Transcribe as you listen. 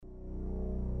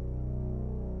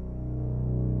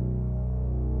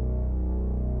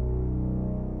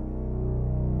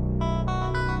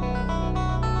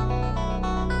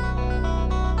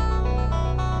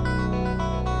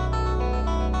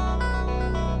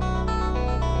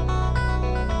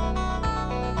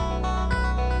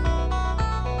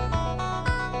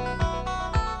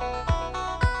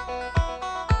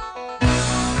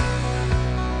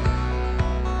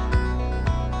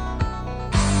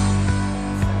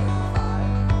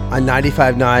on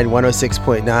 95.9,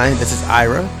 106.9. This is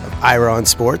Ira of Ira on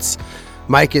Sports.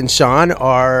 Mike and Sean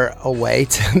are away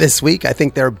this week. I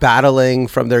think they're battling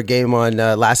from their game on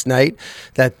last night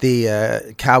that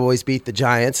the Cowboys beat the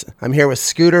Giants. I'm here with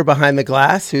Scooter behind the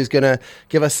glass, who's going to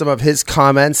give us some of his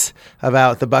comments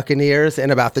about the Buccaneers and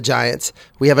about the Giants.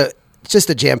 We have just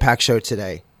a jam-packed show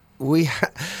today. We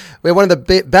have one of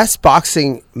the best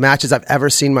boxing matches I've ever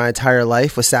seen my entire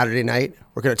life was Saturday night.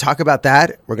 We're going to talk about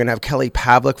that. We're going to have Kelly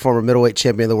Pavlik, former middleweight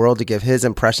champion of the world, to give his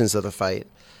impressions of the fight.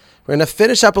 We're going to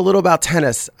finish up a little about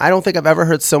tennis. I don't think I've ever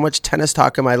heard so much tennis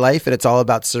talk in my life, and it's all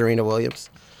about Serena Williams.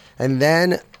 And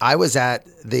then I was at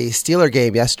the Steeler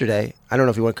game yesterday. I don't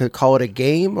know if you want to call it a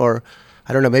game or,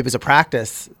 I don't know, maybe it's a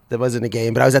practice that wasn't a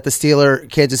game, but I was at the Steeler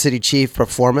Kansas City Chiefs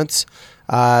performance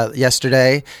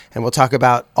yesterday, and we'll talk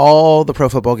about all the pro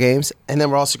football games, and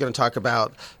then we're also going to talk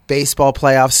about baseball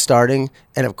playoffs starting,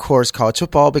 and of course college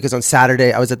football, because on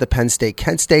Saturday I was at the Penn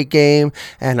State-Kent State game,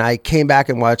 and I came back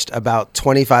and watched about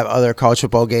 25 other college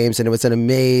football games, and it was an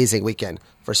amazing weekend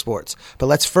for sports. But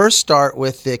let's first start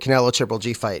with the Canelo Triple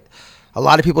G fight. A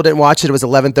lot of people didn't watch it. It was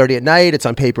 11:30 at night. It's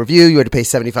on pay-per-view. You had to pay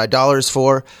 $75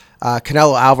 for.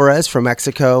 Canelo Alvarez from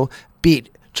Mexico beat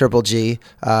Triple G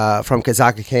from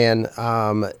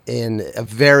Kazakhstan in a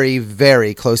very,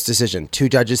 very close decision. Two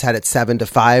judges had it 7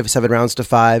 rounds to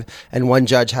 5, and one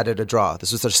judge had it a draw.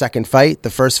 This was their second fight. The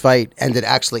first fight ended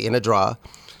actually in a draw.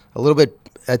 A little bit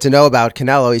to know about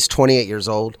Canelo. He's 28 years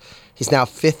old. He's now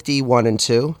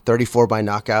 51-2, 34 by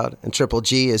knockout, and Triple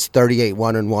G is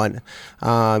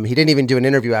 38-1-1. He didn't even do an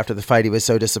interview after the fight. He was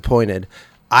so disappointed.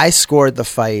 I scored the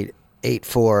fight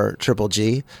 8-4 Triple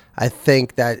G. I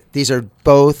think that these are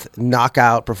both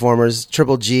knockout performers.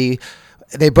 Triple G,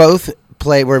 they both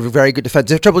were very good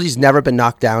defense. Triple G's never been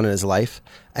knocked down in his life,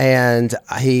 and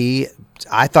I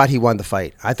thought he won the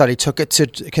fight. I thought he took it to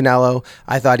Canelo.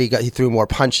 I thought he threw more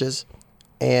punches,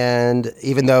 and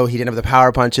even though he didn't have the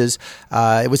power punches,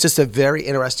 it was just a very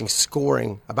interesting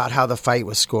scoring about how the fight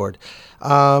was scored.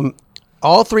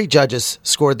 All three judges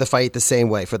scored the fight the same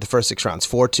way for the first 6 rounds,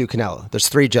 4-2 Canelo. There's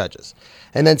 3 judges.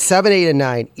 And then 7, 8, and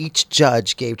 9, each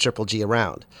judge gave Triple G a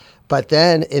round. But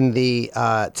then in the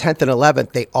 10th and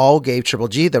 11th, they all gave Triple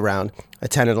G the round, a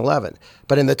 10 and 11.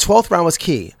 But in the 12th round was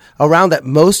key, a round that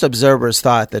most observers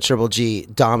thought that Triple G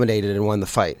dominated and won the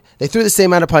fight. They threw the same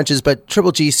amount of punches, but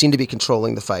Triple G seemed to be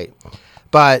controlling the fight.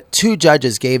 But 2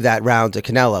 judges gave that round to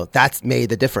Canelo. That made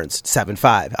the difference,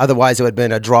 7-5. Otherwise, it would have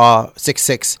been a draw,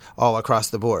 6-6 all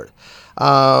across the board.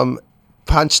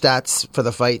 Punch stats for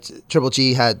the fight. Triple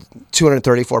G had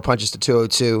 234 punches to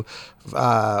 202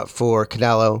 for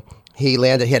Canelo. He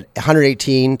had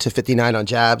 118 to 59 on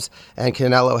jabs, and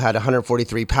Canelo had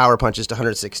 143 power punches to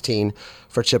 116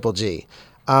 for Triple G.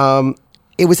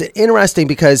 It was interesting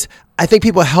because I think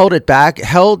people held it back.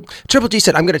 Triple G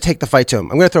said, I'm going to take the fight to him.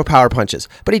 I'm going to throw power punches.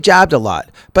 But he jabbed a lot.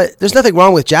 But there's nothing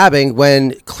wrong with jabbing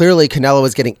when clearly Canelo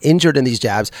was getting injured in these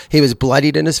jabs. He was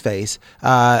bloodied in his face.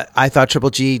 I thought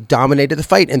Triple G dominated the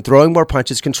fight and throwing more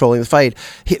punches, controlling the fight.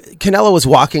 Canelo was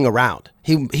walking around.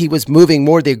 He was moving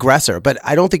more the aggressor, but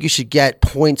I don't think you should get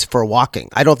points for walking.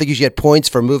 I don't think you should get points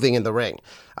for moving in the ring.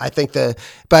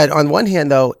 But on one hand,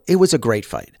 though, it was a great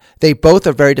fight. They both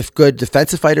are very good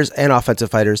defensive fighters and offensive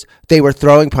fighters. They were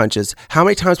throwing punches. How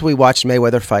many times have we watched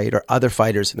Mayweather fight or other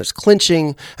fighters, and there's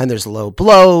clinching, and there's low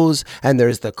blows, and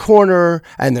there's the corner,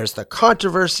 and there's the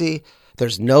controversy.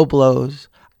 There's no blows.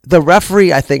 The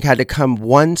referee, I think, had to come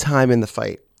one time in the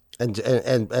fight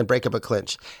and break up a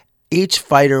clinch. Each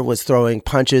fighter was throwing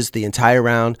punches the entire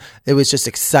round. It was just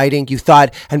exciting. You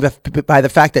thought, and by the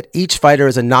fact that each fighter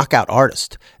is a knockout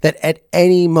artist, that at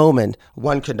any moment,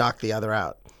 one could knock the other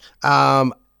out.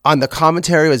 On the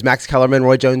commentary was Max Kellerman,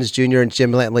 Roy Jones Jr., and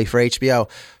Jim Lantley for HBO.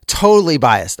 Totally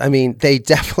biased. I mean, they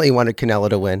definitely wanted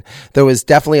Canelo to win. There was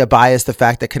definitely a bias, the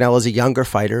fact that Canelo is a younger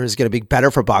fighter, is going to be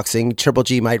better for boxing. Triple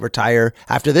G might retire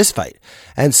after this fight.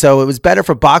 And so it was better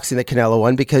for boxing that Canelo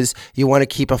won because you want to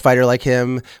keep a fighter like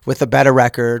him with a better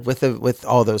record, with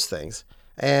all those things.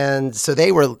 And so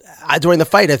they were, during the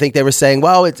fight, I think they were saying,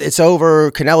 well, it's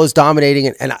over. Canelo's dominating.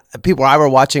 And people I were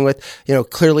watching with,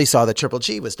 clearly saw that Triple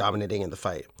G was dominating in the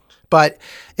fight. But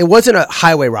it wasn't a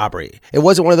highway robbery. It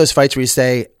wasn't one of those fights where you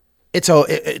say, it's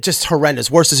just horrendous,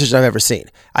 worst decision I've ever seen.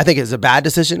 I think it was a bad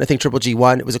decision. I think Triple G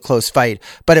won. It was a close fight,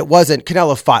 but it wasn't.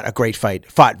 Canelo fought a great fight,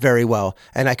 fought very well,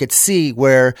 and I could see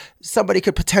where somebody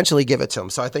could potentially give it to him.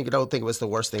 So I don't think it was the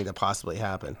worst thing that possibly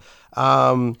happened.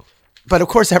 But of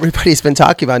course, everybody's been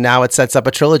talking about now it sets up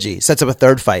a trilogy, sets up a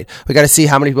third fight. We got to see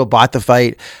how many people bought the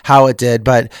fight, how it did.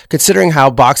 But considering how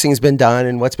boxing's been done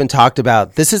and what's been talked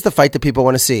about, this is the fight that people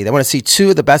want to see. They want to see two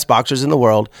of the best boxers in the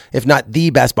world, if not the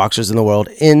best boxers in the world,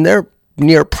 in their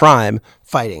near prime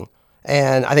fighting.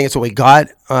 And I think it's what we got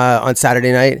on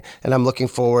Saturday night, and I'm looking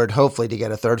forward, hopefully, to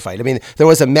get a third fight. I mean, there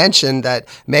was a mention that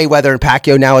Mayweather and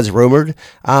Pacquiao now is rumored.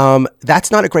 That's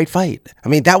not a great fight. I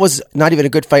mean, that was not even a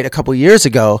good fight a couple years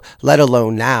ago, let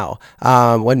alone now,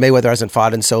 when Mayweather hasn't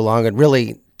fought in so long and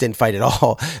really didn't fight at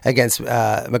all against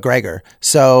McGregor.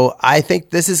 So I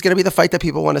think this is going to be the fight that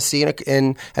people want to see,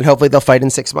 and hopefully they'll fight in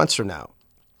 6 months from now.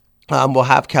 We'll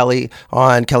have Kelly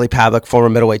Pavlik, former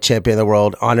middleweight champion of the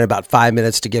world, on in about 5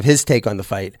 minutes to give his take on the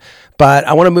fight. But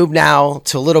I want to move now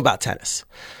to a little about tennis.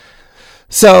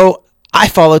 So I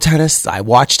follow tennis. I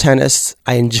watch tennis.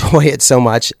 I enjoy it so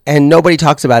much, and nobody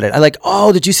talks about it. I like,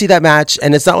 oh, did you see that match?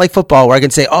 And it's not like football where I can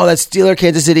say, oh, that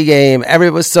Steeler-Kansas City game,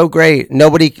 everyone was so great.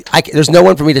 There's no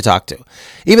one for me to talk to.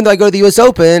 Even though I go to the U.S.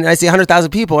 Open and I see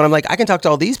 100,000 people, and I'm like, I can talk to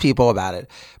all these people about it.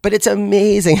 But it's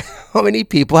amazing how many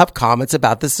people have comments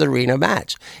about the Serena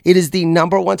match. It is the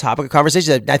number one topic of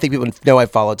conversation. I think people know I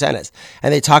follow tennis,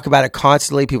 and they talk about it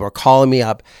constantly. People are calling me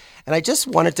up. And I just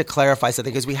wanted to clarify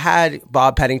something because we had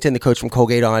Bob Pennington, the coach from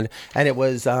Colgate, on, and it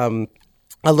was a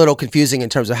little confusing in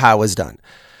terms of how it was done.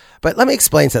 But let me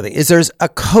explain something. There's a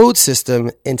code system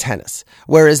in tennis,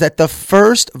 whereas that the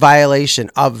first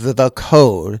violation of the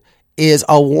code is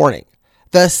a warning.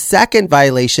 The second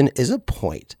violation is a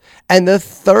point. And the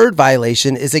third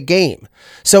violation is a game.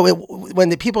 So when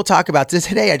the people talk about this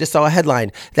today, I just saw a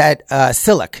headline that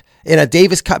Silic in a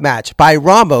Davis Cup match by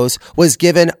Ramos was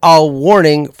given a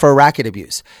warning for racket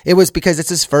abuse. It was because it's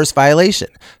his first violation.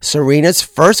 Serena's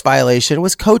first violation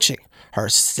was coaching. Her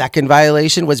second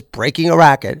violation was breaking a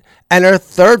racket. And her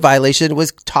third violation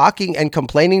was talking and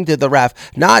complaining to the ref,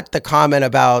 not the comment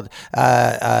about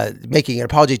making an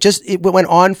apology. Just it went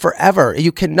on forever.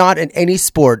 You cannot in any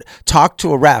sport talk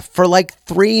to a ref for like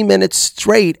 3 minutes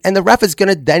straight, and the ref is going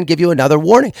to then give you another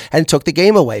warning, and took the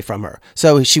game away from her.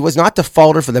 So she was not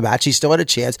defaulted for the match. She still had a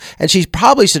chance, and she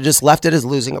probably should have just left it as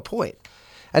losing a point.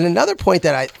 And another point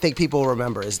that I think people have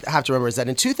to remember is that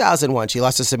in 2001, she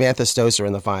lost to Samantha Stosur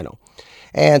in the final.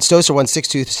 And Stosur won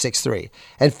 6-2, 6-3.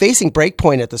 And facing break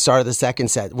point at the start of the second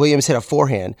set, Williams hit a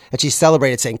forehand, and she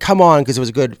celebrated saying, come on, because it was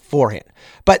a good forehand.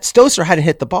 But Stosur hadn't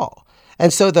hit the ball.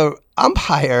 And so the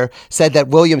umpire said that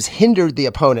Williams hindered the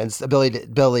opponent's ability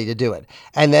to do it.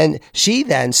 And then she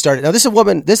started. Now, this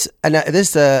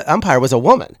umpire was a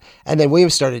woman. And then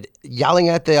Williams started yelling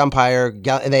at the umpire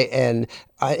and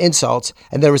insults.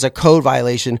 And there was a code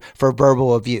violation for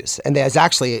verbal abuse. And there's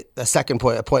actually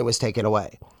a point was taken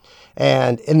away.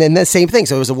 And then the same thing.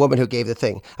 So it was a woman who gave the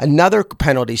thing. Another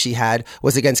penalty she had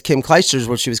was against Kim Clijsters,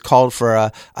 where she was called for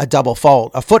a double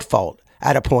fault, a foot fault.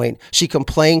 At a point, she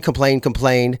complained,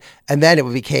 and then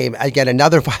it became, again,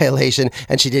 another violation,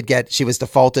 and she was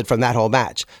defaulted from that whole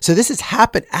match. So this has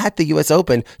happened at the U.S.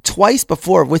 Open twice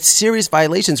before with serious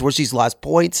violations where she's lost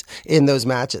points in those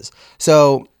matches.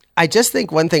 So I just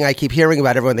think one thing I keep hearing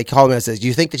about everyone, they call me and says, do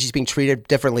you think that she's being treated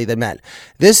differently than men?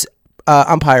 This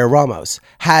umpire, Ramos,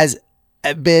 has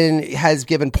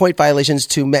given point violations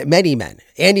to many men.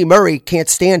 Andy Murray can't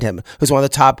stand him, who's one of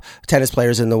the top tennis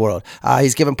players in the world.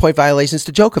 He's given point violations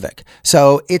to Djokovic.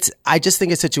 So I just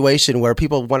think a situation where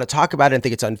people want to talk about it and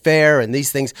think it's unfair and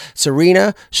these things.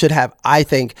 Serena should have, I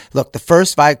think, look, the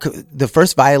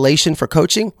first violation for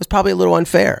coaching was probably a little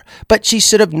unfair, but she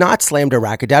should have not slammed her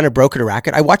racket down or broken a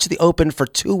racket. I watched the Open for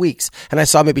 2 weeks, and I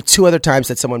saw maybe 2 other times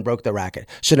that someone broke the racket.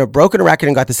 Shouldn't have broken a racket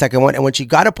and got the second one. And when she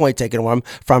got a point taken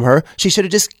from her, she should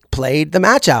have just played the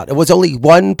match out. It was only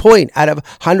 1 point out of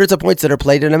hundreds of points that are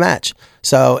played in a match.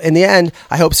 So in the end,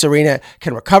 I hope Serena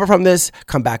can recover from this,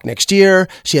 come back next year.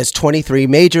 She has 23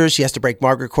 majors. She has to break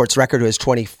Margaret Court's record, who has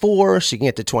 24. She can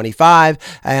get to 25.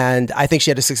 And I think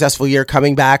she had a successful year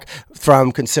coming back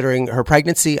from considering her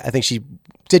pregnancy. I think she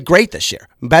did great this year.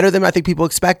 Better than I think people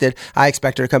expected. I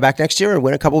expect her to come back next year and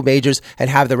win a couple of majors and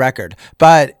have the record.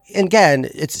 But again,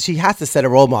 she has to set a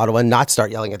role model and not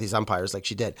start yelling at these umpires like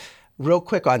she did. Real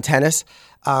quick on tennis,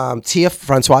 Francois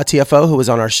Tiafoe, who was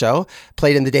on our show,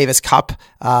 played in the Davis Cup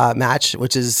match,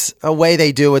 which is a way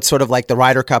they do. It's sort of like the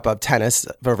Ryder Cup of tennis,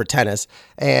 over tennis.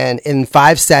 And in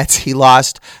 5 sets, he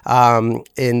lost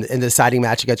in the deciding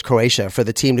match against Croatia for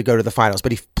the team to go to the finals.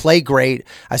 But he played great.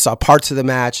 I saw parts of the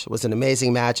match. It was an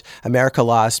amazing match. America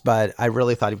lost, but I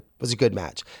really thought it was a good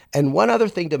match. And one other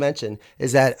thing to mention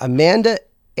is that Amanda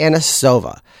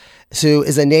Anisova who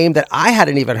is a name that I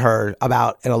hadn't even heard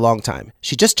about in a long time.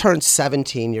 She just turned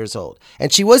 17 years old,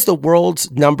 and she was the world's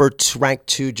ranked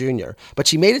 2 junior, but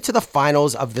she made it to the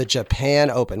finals of the Japan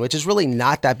Open, which is really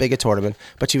not that big a tournament,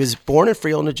 but she was born in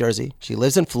Freehold, New Jersey. She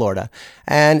lives in Florida,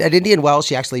 and at Indian Wells,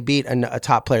 she actually beat a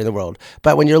top player in the world.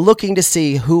 But when you're looking to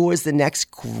see who is the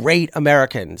next great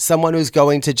American, someone who's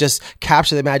going to just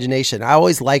capture the imagination, I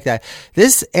always like that.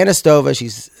 This Anastova,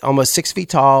 she's almost 6 feet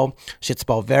tall. She hits the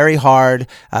ball very hard.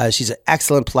 She's an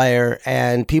excellent player,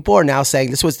 and people are now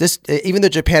saying even the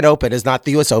Japan Open is not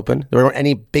the U.S. Open. There weren't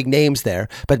any big names there,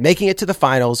 but making it to the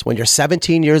finals when you're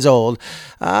 17 years old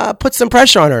puts some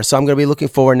pressure on her. So I'm going to be looking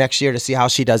forward next year to see how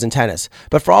she does in tennis.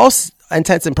 But for all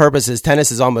intents and purposes,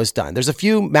 tennis is almost done. There's a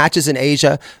few matches in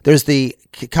Asia. There's the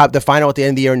final at the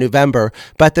end of the year in November,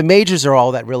 but the majors are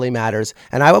all that really matters.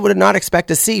 And I would not expect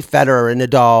to see Federer and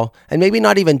Nadal, and maybe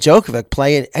not even Djokovic,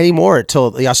 play anymore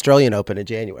until the Australian Open in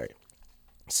January.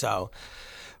 So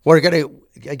we're going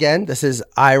to, again, this is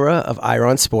Ira of Ira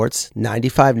on Sports,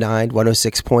 95.9,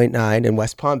 106.9 in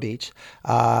West Palm Beach.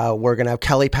 We're going to have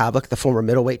Kelly Pavlik, the former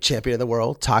middleweight champion of the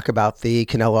world, talk about the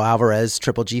Canelo Alvarez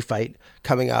Triple G fight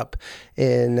coming up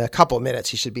in a couple of minutes.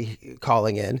 He should be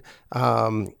calling in.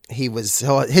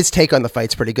 His take on the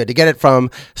fight's pretty good. To get it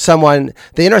from someone,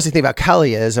 the interesting thing about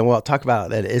Kelly is, and we'll talk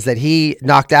about it, is that he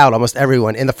knocked out almost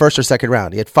everyone in the first or second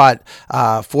round. He had fought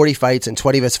 40 fights, and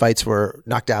 20 of his fights were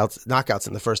knockouts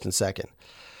in the first and second.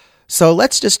 So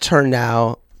let's just turn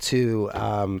now to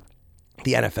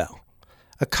the NFL.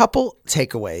 A couple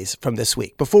takeaways from this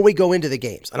week before we go into the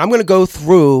games. And I'm going to go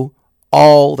through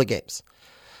all the games.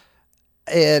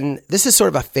 And this is sort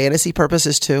of a fantasy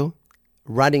purposes too.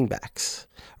 Running backs.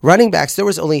 There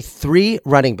was only 3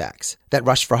 running backs that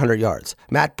rushed for 100 yards.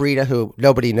 Matt Breida, who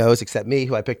nobody knows except me,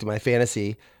 who I picked in my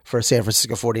fantasy for San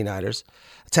Francisco 49ers.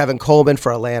 Tevin Coleman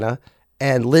for Atlanta.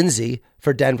 And Lindsey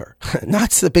for Denver.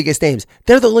 Not the biggest names.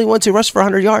 They're the only ones who rushed for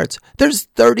 100 yards. There's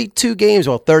 32 games.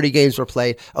 Well, 30 games were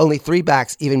played. Only 3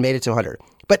 backs even made it to 100.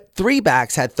 But 3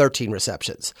 backs had 13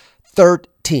 receptions.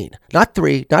 13. Not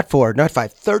 3, not 4, not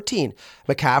 5. 13.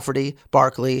 McCaffrey,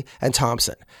 Barkley, and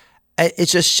Thompson. It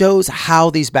just shows how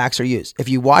these backs are used. If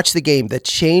you watch the game, the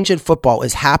change in football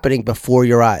is happening before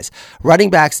your eyes.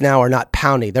 Running backs now are not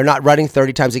pounding. They're not running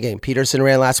 30 times a game. Peterson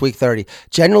ran last week 30.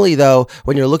 Generally, though,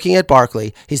 when you're looking at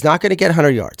Barkley, he's not going to get 100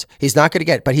 yards.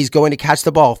 But he's going to catch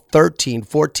the ball 13,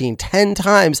 14, 10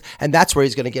 times, and that's where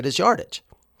he's going to get his yardage.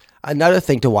 Another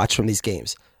thing to watch from these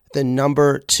games, the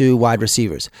number 2 wide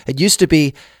receivers. It used to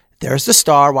be, there's the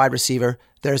star wide receiver,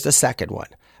 there's the second one.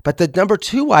 But the number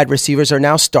 2 wide receivers are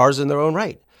now stars in their own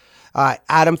right.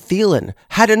 Adam Thielen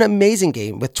had an amazing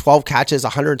game with 12 catches,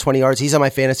 120 yards. He's on my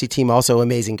fantasy team also,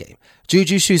 amazing game.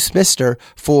 Juju Smith-Schuster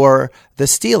for the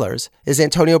Steelers is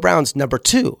Antonio Brown's number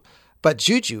 2. But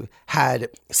Juju had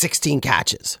 16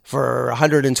 catches for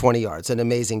 120 yards, an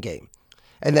amazing game.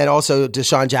 And then also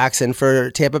Deshaun Jackson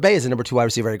for Tampa Bay is the number 2 wide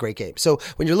receiver, had a great game. So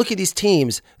when you're looking at these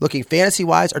teams, looking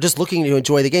fantasy-wise or just looking to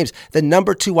enjoy the games, the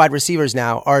number 2 wide receivers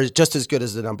now are just as good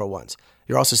as the number 1s.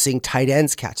 You're also seeing tight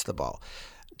ends catch the ball.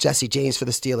 Jesse James for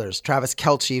the Steelers, Travis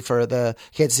Kelce for the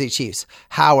Kansas City Chiefs,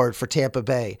 Howard for Tampa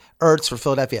Bay, Ertz for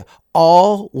Philadelphia.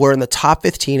 All were in the top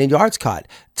 15 in yards caught.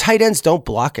 Tight ends don't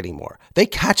block anymore. They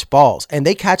catch balls, and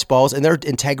they're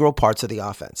integral parts of the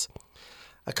offense.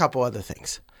 A couple other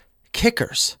things.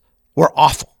 Kickers were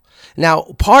awful. Now,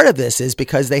 part of this is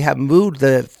because they have moved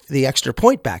the extra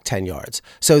point back 10 yards.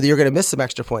 So you're going to miss some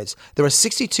extra points. There were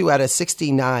 62 out of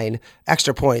 69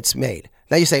 extra points made.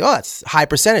 Now you say, oh, that's a high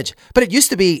percentage. But it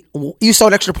used to be, you saw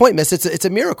an extra point miss. It's a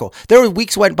miracle. There were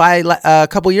weeks went by a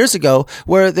couple years ago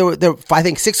where I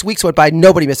think 6 weeks went by,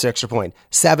 nobody missed an extra point.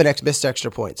 7 missed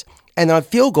extra points. And on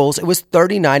field goals, it was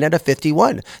 39 out of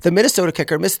 51. The Minnesota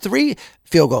kicker missed 3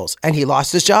 field goals, and he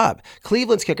lost his job.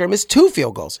 Cleveland's kicker missed 2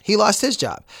 field goals. He lost his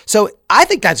job. So I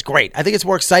think that's great. I think it's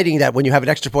more exciting that when you have an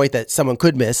extra point that someone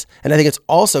could miss, and I think it's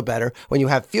also better when you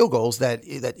have field goals that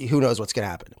who knows what's going to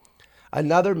happen.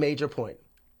 Another major point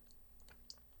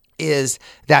is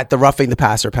that the roughing the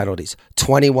passer penalties,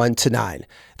 21-9.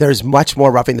 There's much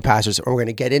more roughing the passers, and we're going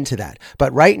to get into that.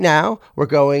 But right now, we're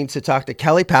going to talk to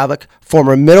Kelly Pavlik,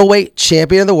 former middleweight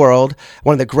champion of the world,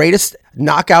 one of the greatest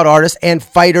knockout artists and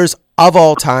fighters of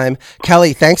all time.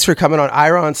 Kelly, thanks for coming on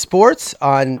Ira on Sports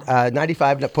on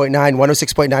 95.9,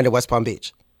 106.9 in West Palm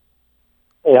Beach.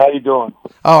 Hey, how you doing?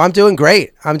 Oh, I'm doing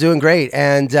great.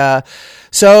 And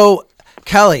so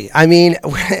Kelly, I mean,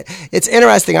 it's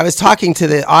interesting. I was talking to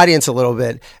the audience a little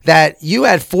bit that you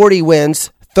had 40 wins,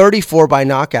 34 by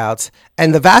knockouts,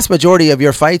 and the vast majority of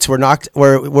your fights were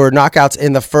knockouts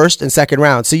in the first and second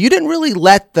round. So you didn't really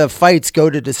let the fights go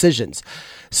to decisions.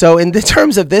 So in the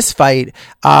terms of this fight,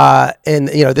 and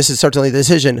this is certainly the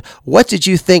decision, what did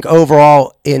you think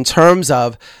overall in terms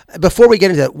of, before we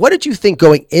get into that, what did you think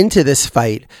going into this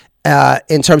fight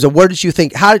in terms of how did you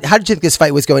think this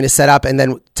fight was going to set up, and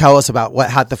then tell us about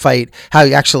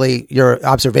your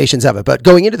observations of it. But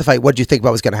going into the fight, what did you think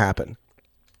about was going to happen?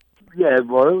 Yeah,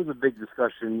 well, it was a big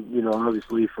discussion,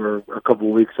 obviously for a couple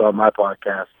of weeks on my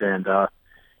podcast and,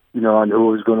 on who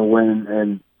was going to win.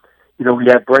 And, we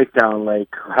had breakdown, like,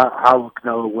 how would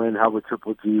Canelo win? How would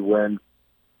Triple G win?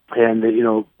 And,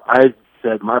 I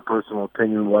said my personal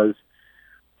opinion was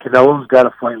Canelo's got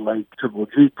to fight like Triple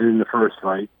G did in the first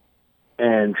fight,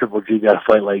 and Triple G got to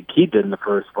fight like he did in the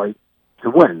first fight to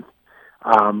win.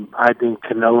 I think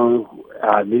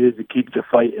Canelo needed to keep the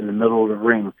fight in the middle of the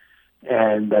ring,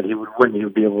 and that he would win. He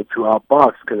would be able to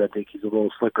outbox because I think he's a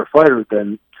little slicker fighter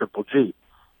than Triple G.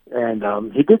 And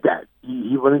he did that.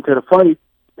 He went into the fight,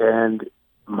 and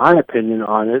my opinion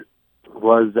on it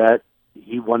was that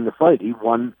he won the fight. He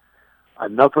won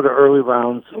enough of the early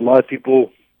rounds. A lot of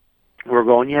people were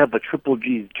going, yeah, but Triple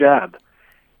G's jab.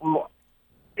 Well,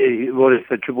 what if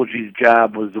Triple G's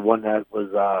jab was the one that was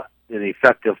an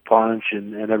effective punch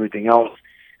and everything else?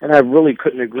 And I really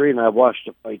couldn't agree, and I watched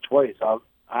the fight twice.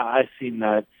 I seen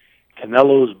that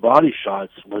Canelo's body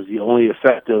shots was the only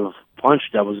effective punch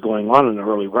that was going on in the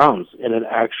early rounds, and it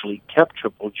actually kept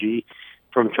Triple G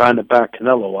from trying to back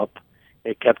Canelo up.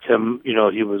 It kept him,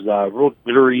 he was real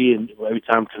glittery, and every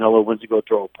time Canelo went to go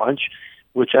throw a punch,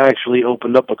 which actually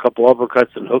opened up a couple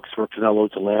uppercuts and hooks for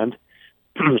Canelo to land.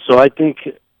 So I think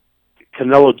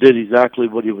Canelo did exactly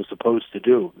what he was supposed to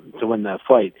do to win that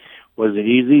fight. Was it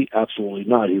easy? Absolutely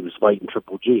not. He was fighting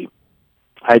Triple G.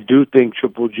 I do think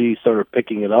Triple G started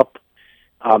picking it up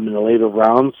in the later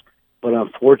rounds, but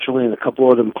unfortunately in a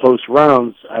couple of them close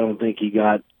rounds, I don't think he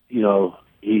got, he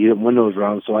didn't win those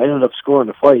rounds. So I ended up scoring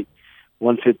the fight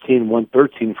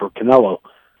 115-113 for Canelo.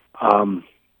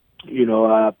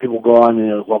 People go on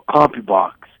and,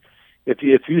 CompuBox. If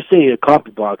you say a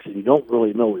CompuBox and you don't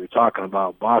really know what you're talking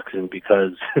about boxing,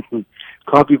 because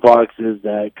CompuBox is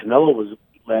that Canelo was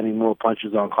landing more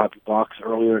punches on CompuBox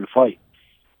earlier in the fight.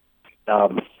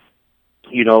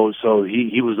 So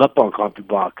he was up on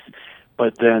CompuBox,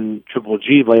 but then Triple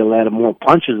G landed more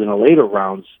punches in the later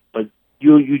rounds. But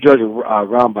you judge it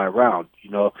round by round.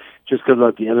 Just because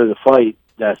at the end of the fight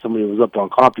that somebody was up on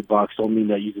CompuBox don't mean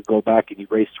that you could go back and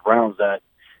erase the rounds that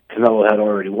Canelo had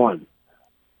already won.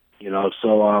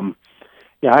 I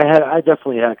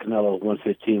definitely had Canelo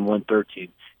 115-113.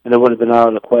 And it would have been out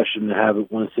of the question to have it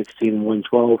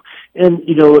 116-112. And,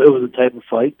 it was a type of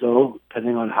fight, though,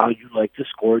 depending on how you like to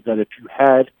score, that if you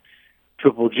had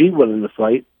Triple G winning the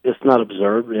fight, it's not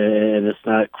absurd and it's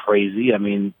not crazy. I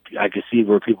mean, I could see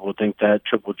where people would think that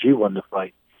Triple G won the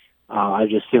fight. I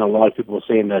just seen a lot of people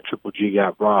saying that Triple G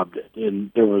got robbed,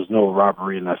 and there was no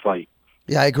robbery in that fight.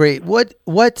 Yeah, I agree. What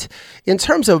in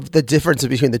terms of the difference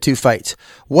between the two fights,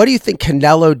 what do you think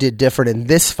Canelo did different in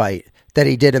this fight that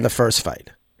he did in the first fight?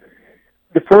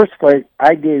 The first fight,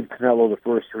 I gave Canelo the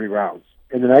first 3 rounds,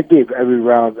 and then I gave every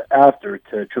round after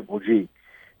to Triple G.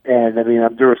 And,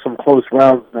 there were some close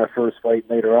rounds in that first fight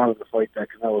later on in the fight that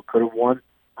Canelo could have won.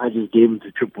 I just gave him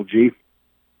to Triple G.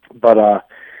 But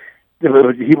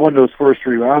he won those first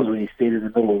 3 rounds when he stayed in the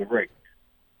middle of the ring.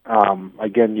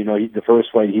 The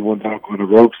first fight, he went back on the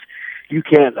ropes. You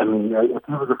can't, if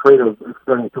he was afraid of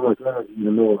exerting too much energy in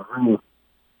the middle of the ring,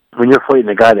 when you're fighting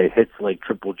a guy that hits like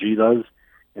Triple G does,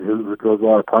 and who throws a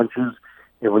lot of punches,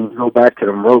 and when you go back to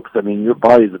them ropes, your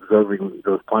body's absorbing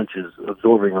those punches,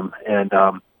 and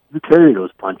you carry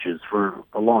those punches for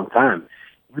a long time.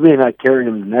 You may not carry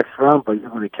them the next round, but you're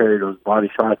going to carry those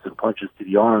body shots and punches to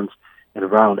the arms in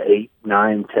round 8,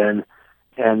 9, 10.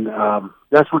 And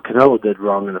that's what Canelo did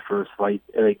wrong in the first fight.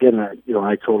 And again,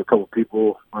 I told a couple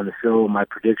people on the show my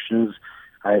predictions.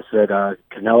 I said,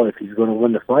 Canelo, if he's going to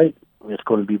win the fight, it's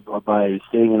going to be by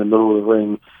staying in the middle of the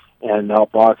ring and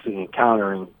outboxing and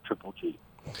countering Triple G.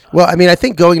 Well, I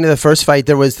think going into the first fight,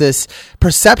 there was this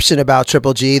perception about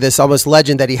Triple G, this almost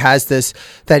legend that he has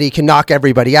that he can knock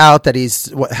everybody out, that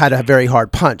he's had a very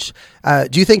hard punch.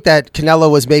 Do you think that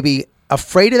Canelo was maybe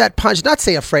afraid of that punch? Not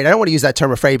say afraid, I don't want to use that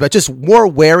term afraid, but just more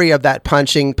wary of that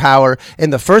punching power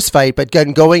in the first fight. But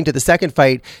then going to the second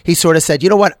fight, he sort of said, you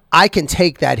know what, I can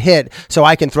take that hit so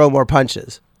I can throw more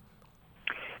punches.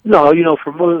 No,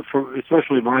 for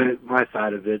especially my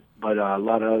side of it, but a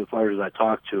lot of other fighters I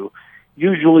talk to,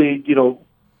 usually,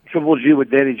 Triple G with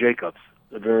Danny Jacobs,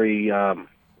 a very,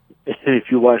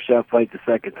 if you watch that fight the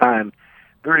second time,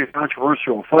 very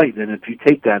controversial fight. And if you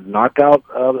take that knockout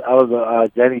out of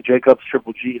the Danny Jacobs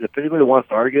Triple G, and if anybody wants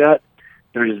to argue that,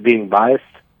 they're just being biased.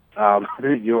 or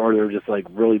they're just like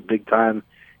really big time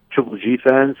Triple G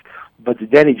fans. But the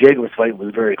Danny Jacobs fight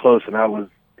was very close, and you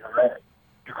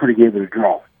could have gave it a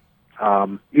draw,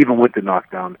 even with the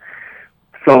knockdown.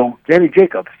 So Danny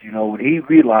Jacobs, when he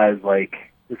realized like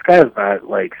this guy is not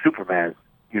like Superman,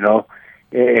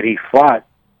 and he fought,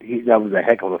 that was a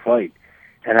heck of a fight.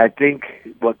 And I think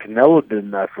what Canelo did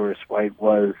in that first fight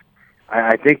was,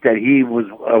 I think that he was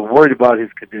worried about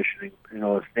his conditioning,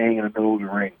 staying in the middle of the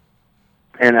ring.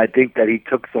 And I think that he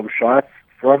took some shots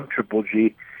from Triple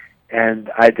G,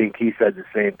 and I think he said the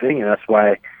same thing. And that's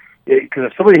why, because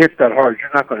if somebody hits that hard,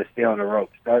 you're not going to stay on the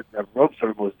ropes. The ropes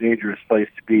are the most dangerous place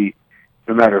to be,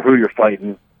 no matter who you're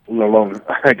fighting, let alone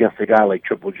against a guy like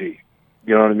Triple G.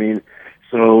 You know what I mean?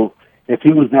 So if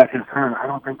he was that concerned, I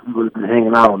don't think he would have been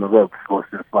hanging out on the ropes for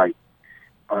the fight.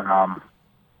 But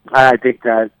I think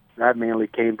that mainly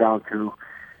came down to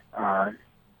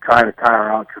trying to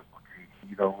tire out Triple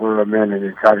G, lure him in and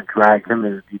then try to drag him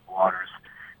into deep waters.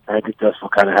 And I think that's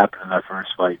what kind of happened in that first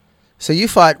fight. So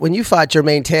when you fought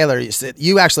Jermaine Taylor,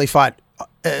 you actually fought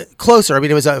closer. I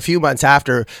mean, it was a few months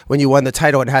after when you won the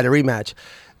title and had a rematch.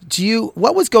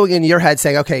 What was going in your head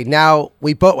saying, okay, now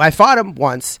I fought him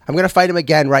once, I'm going to fight him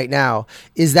again right now.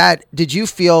 Did you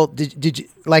feel, did you,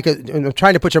 like, I'm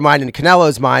trying to put your mind in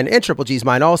Canelo's mind and Triple G's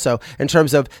mind also, in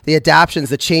terms of the adaptions,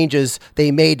 the changes they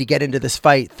made to get into this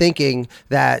fight, thinking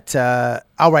that,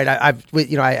 all right, I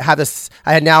have this,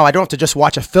 I don't have to just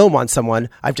watch a film on someone,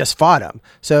 I've just fought him.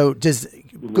 So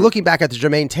looking back at the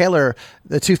Jermaine Taylor,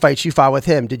 the two fights you fought with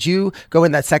him, did you go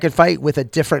in that second fight with a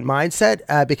different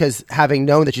mindset because having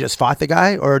known that you just fought the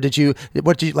guy, or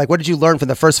what did you learn from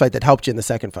the first fight that helped you in the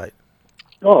second fight?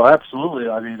 Oh, absolutely.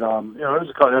 I mean, that's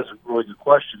a really good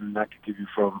question, and I could give you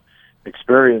from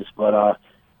experience. But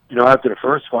after the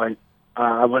first fight,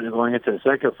 I wasn't going into the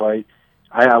second fight.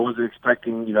 I wasn't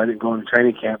expecting. I didn't go into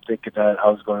training camp thinking that I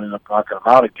was going to end up knocking him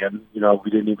out again. We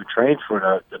didn't even train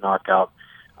for the knockout.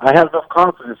 I had enough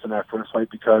confidence in that first fight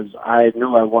because I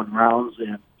knew I won rounds,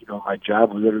 and my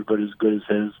jab was every bit as good as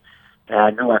his, and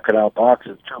I knew I could outbox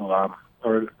him too,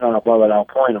 or not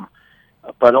outpoint him.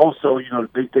 But also, the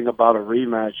big thing about a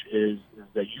rematch is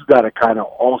that you got to kind of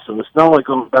also, it's not like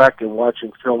going back and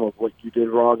watching film of what you did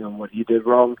wrong and what he did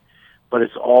wrong, but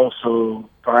it's also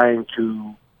trying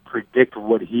to predict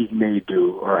what he may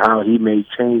do or how he may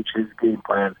change his game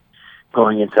plan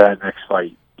going into that next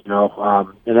fight, and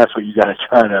that's what you got to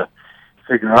try to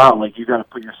figure out. Like, you got to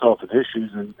put yourself in his shoes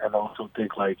and also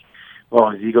think like, well,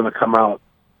 is he going to come out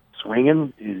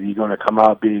swinging? Is he going to come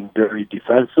out being very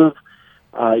defensive?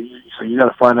 So you got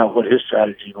to find out what his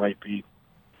strategy might be,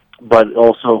 but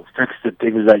also fix the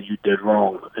things that you did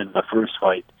wrong in the first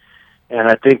fight. And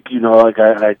I think, like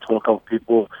I told a couple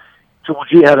people, Triple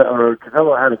G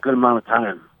Canelo had a good amount of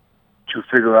time to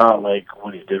figure out like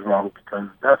what he did wrong, because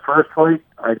that first fight,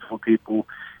 I told people,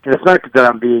 and it's not that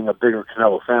I'm being a bigger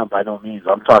Canelo fan by no means.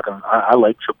 I'm talking, I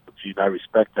like Triple G and I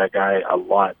respect that guy a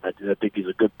lot. I think he's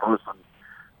a good person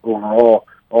overall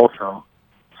also.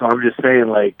 So I'm just saying,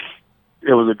 like,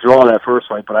 it was a draw that first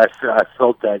fight, but I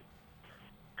felt that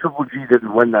Triple G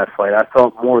didn't win that fight. I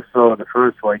felt more so in the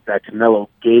first fight that Canelo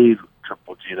gave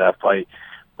Triple G that fight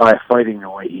by fighting the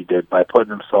way he did, by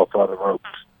putting himself on the ropes,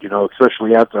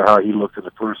 especially after how he looked in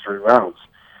the first 3 rounds.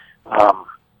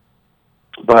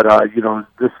 But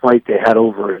this fight they had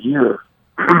over a year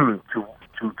to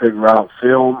figure out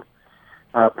film,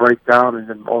 breakdown, and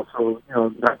then also,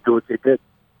 not do what they did.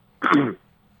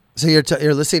 So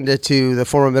you're listening to the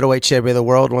former middleweight champion of the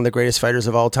world, one of the greatest fighters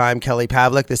of all time, Kelly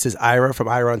Pavlik. This is Ira from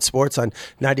Ira on Sports on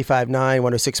 95.9,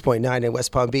 106.9 in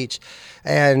West Palm Beach.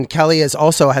 And Kelly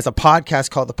also has a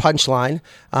podcast called The Punchline.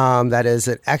 That is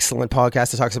an excellent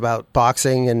podcast that talks about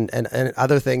boxing and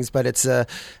other things. But it's, as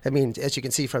you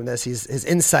can see from this, his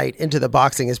insight into the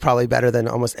boxing is probably better than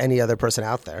almost any other person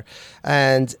out there.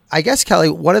 And I guess, Kelly,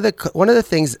 one of the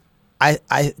things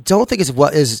I don't think is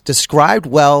what is described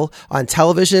well on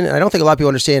television, and I don't think a lot of people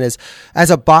understand, is as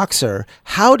a boxer,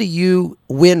 how do you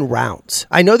win rounds?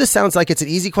 I know this sounds like it's an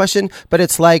easy question, but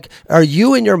it's like, are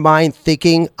you in your mind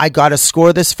thinking, I got to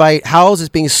score this fight? How is this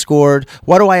being scored?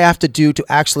 What do I have to do to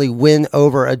actually win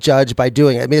over a judge by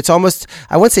doing it? I mean, it's almost,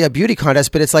 I wouldn't say a beauty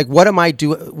contest, but it's like, what am I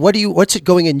doing? What's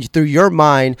going in through your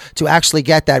mind to actually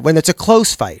get that when it's a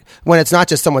close fight, when it's not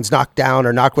just someone's knocked down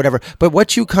or knocked whatever, but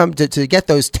what you come to get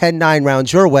those 10-9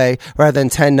 rounds your way rather than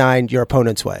 10-9 your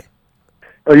opponent's way?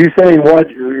 Are you saying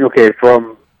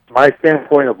from my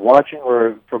standpoint of watching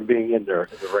or from being in there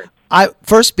in the ring?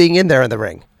 First being in there in the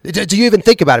ring. Do you even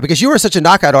think about it? Because you were such a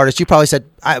knockout artist, you probably said,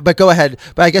 but go ahead.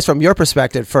 But I guess from your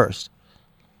perspective first.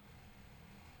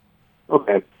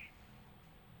 Okay.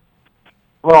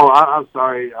 Well, I'm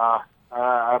sorry.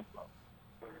 I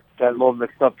got a little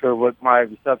mixed up here with my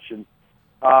reception.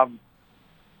 But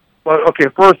okay,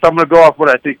 first I'm going to go off what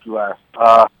I think you asked,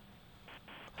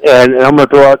 and I'm going to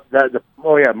throw out that.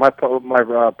 My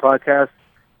podcast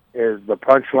is The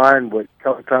Punchline with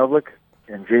Kelly Pavlik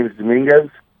and James Dominguez,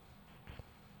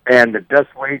 and the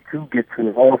best way to get to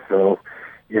it also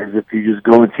is if you just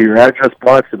go into your address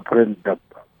box and put in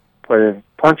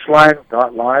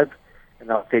punchline.live,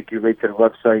 and I'll take you right to the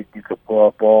website. You can pull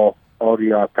up all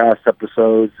the past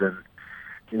episodes and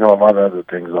a lot of other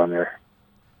things on there.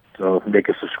 So they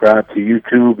can subscribe to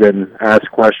YouTube and ask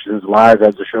questions live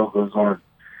as the show goes on.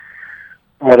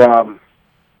 But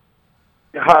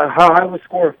how I would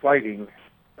score fighting,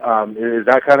 is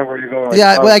that kind of where you're going?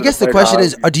 Yeah, well, I guess the question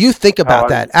is, do you think about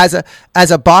that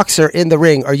as a boxer in the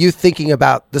ring? Are you thinking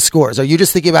about the scores? Are you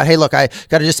just thinking about, hey, look, I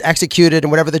got to just execute it and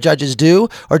whatever the judges do?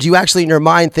 Or do you actually in your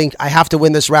mind think, I have to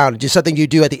win this round? Do something you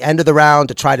do at the end of the round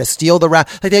to try to steal the round?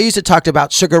 Like they used to talk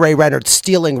about Sugar Ray Leonard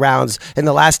stealing rounds in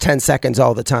the last 10 seconds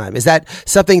all the time. Is that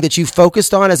something that you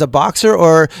focused on as a boxer,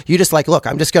 or you just like, look,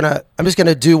 I'm just gonna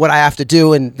do what I have to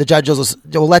do, and the judges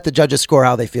will let the judges score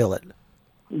how they feel it?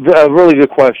 A really good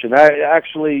question.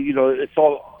 Actually, it's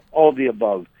all of the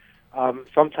above.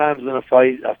 Sometimes in a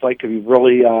fight can be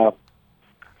really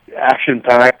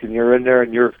action-packed, and you're in there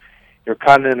and you're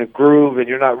kind of in a groove, and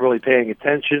you're not really paying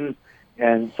attention.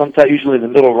 And sometimes, usually in the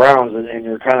middle rounds, and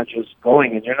you're kind of just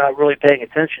going, and you're not really paying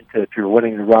attention to if you're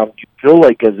winning the round. You feel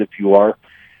like as if you are.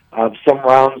 Some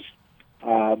rounds,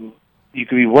 you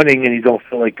could be winning, and you don't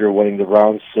feel like you're winning the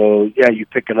round. So yeah, you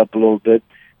pick it up a little bit.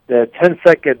 The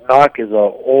 10-second knock is an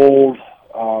old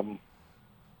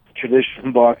tradition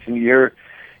in boxing. You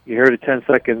hear the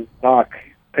 10-second knock,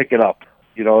 pick it up.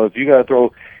 If you got to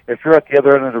throw, if you're at the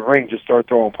other end of the ring, just start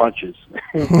throwing punches.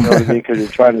 You know what I mean? Because you're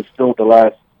trying to steal the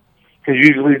last. Because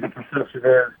usually the perception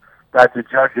is that the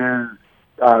judges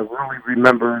really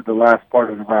remember the last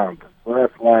part of the round. So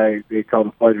that's why they tell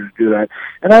the fighters to do that.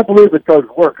 And I believe it does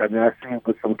work. I mean, I've seen it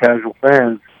with some casual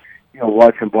fans,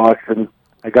 watching boxing.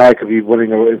 A guy could be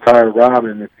winning an entire round,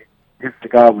 and if he hits the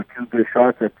guy with two good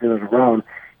shots at the end of the round,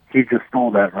 he just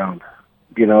stole that round.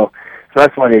 So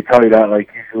that's why they tell you that. Like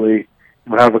usually,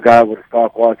 you'll have a guy with a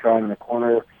stopwatch on in the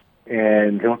corner,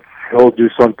 and he'll do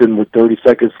something with 30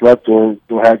 seconds left, or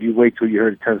they'll have you wait till you hear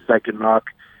the 10-second knock.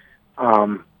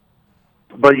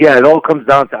 But yeah, it all comes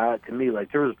down to me.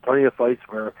 Like there was plenty of fights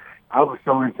where I was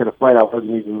so into the fight, I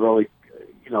wasn't even really,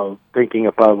 thinking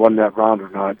if I won that round or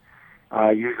not.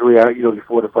 Usually,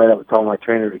 before the fight, I would tell my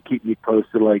trainer to keep me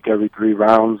posted like every 3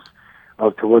 rounds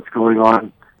to what's going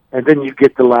on. And then you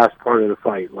get the last part of the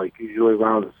fight. Like usually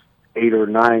rounds 8 or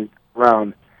 9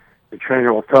 round, the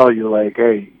trainer will tell you like,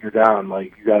 hey, you're down.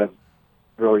 Like you got to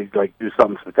really like do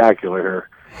something spectacular here,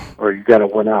 or you got to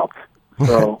win out.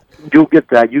 So you'll get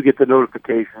that. You get the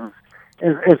notifications.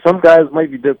 And some guys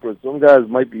might be different. Some guys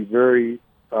might be very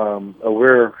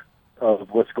aware of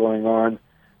what's going on.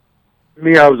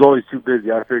 Me, I was always too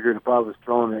busy. I figured if I was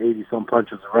throwing 80-some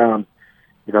punches around,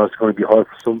 it's going to be hard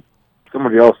for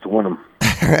somebody else to win them.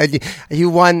 You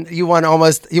won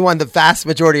the vast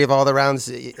majority of all the rounds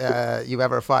you've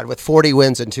ever fought, with 40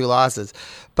 wins and 2 losses.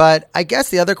 But I guess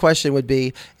the other question would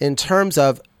be, in terms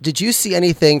of, did you see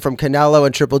anything from Canelo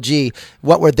and Triple G?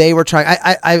 What they were trying?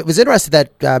 I was interested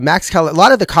that Max Kellerman, a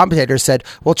lot of the commentators said,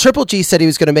 well, Triple G said he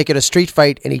was going to make it a street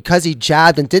fight, and because he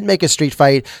jabbed and didn't make a street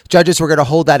fight, judges were going to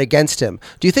hold that against him.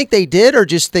 Do you think they did, or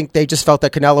just think they just felt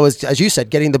that Canelo was, as you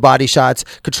said, getting the body shots,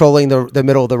 controlling the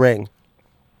middle of the ring?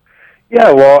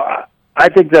 Yeah, well, I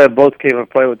think that both came into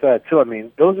play with that, too. I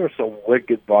mean, those are some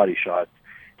wicked body shots.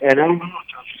 And I don't know if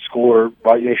they should score,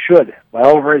 but they should. By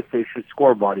all rights, they should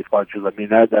score body punches. I mean,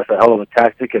 that's a hell of a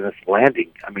tactic, and it's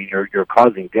landing. I mean, you're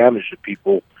causing damage to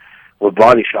people with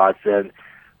body shots. And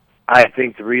I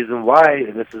think the reason why,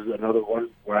 and this is another one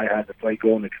where I had the fight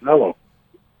going to Canelo,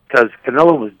 because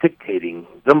Canelo was dictating.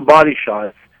 Them body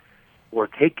shots were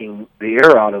taking the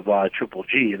air out of Triple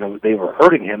G, and they were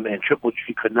hurting him, and Triple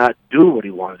G could not do what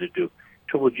he wanted to do.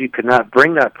 Triple G could not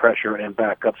bring that pressure and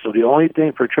back up. So the only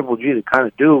thing for Triple G to kind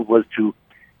of do was to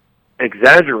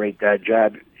exaggerate that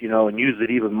jab, and use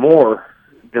it even more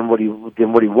than what he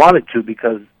wanted to,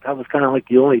 because that was kind of like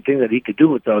the only thing that he could do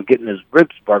without getting his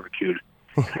ribs barbecued.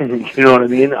 You know what I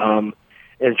mean?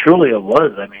 And truly it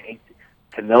was. I mean,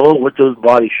 Canelo with those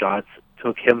body shots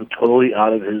took him totally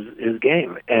out of his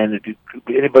game. And if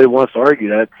anybody wants to argue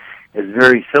that, it's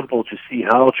very simple to see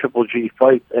how Triple G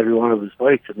fights every one of his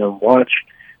fights, and then watch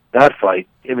that fight.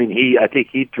 I mean, I think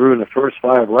he threw in the first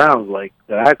 5 rounds, like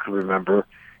that I could remember,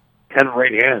 10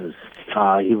 right hands.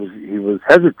 He was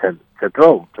hesitant to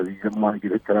throw because he didn't want to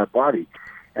get hit to that body.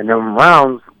 and them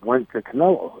rounds went to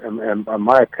Canelo, in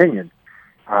my opinion.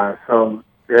 So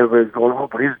it was going, oh,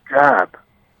 but his jab.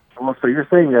 Well, so you're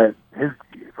saying that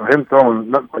for him throwing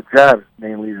nothing but jabs,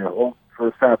 mainly the whole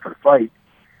first half of the fight,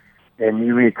 and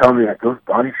you mean tell me that those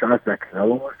body shots that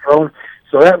Canelo was throwing?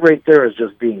 So that right there is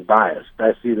just being biased.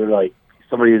 That's either like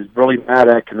somebody is really mad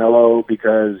at Canelo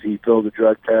because he failed the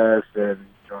drug test and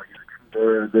he's a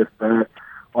trooper, this, that,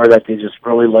 or that they just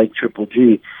really like Triple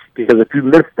G. Because if you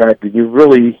miss that, then you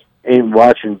really ain't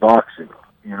watching boxing.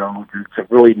 To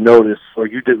really notice, or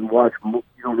you didn't watch, you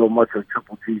don't know much of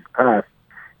Triple G's past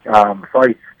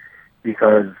fights,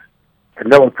 because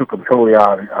Canelo took him totally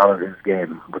out of his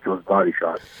game with those body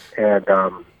shots. And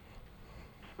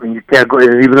when you can't go,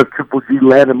 even if Triple G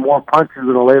landed more punches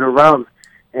in the later rounds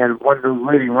and won those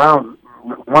later rounds,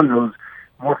 won those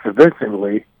more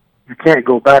convincingly, you can't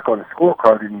go back on the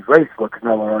scorecard and erase what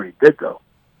Canelo already did, though.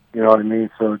 You know what I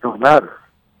mean? So it don't matter.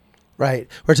 Right.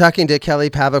 We're talking to Kelly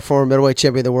Pavlik, former middleweight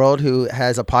champion of the world, who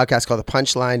has a podcast called The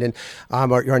Punchline, and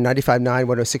you're on 95.9,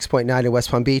 106.9 in West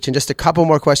Palm Beach. And just a couple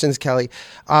more questions, Kelly.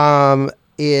 Are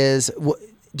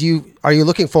you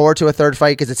looking forward to a third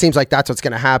fight? Because it seems like that's what's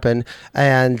going to happen.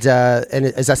 And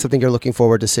is that something you're looking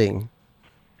forward to seeing?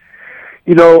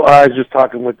 I was just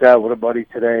talking with a buddy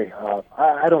today.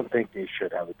 I don't think they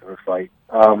should have a third fight.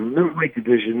 Middleweight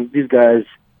division, these guys,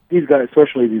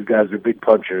 especially these guys, are big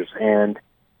punchers, and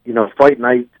fight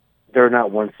night, they're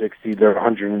not 160, they're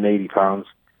 180 pounds.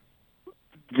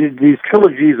 These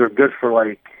trilogies are good for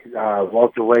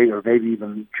welterweight or maybe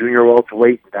even junior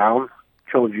welterweight down.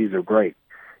 Trilogies are great.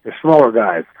 They're smaller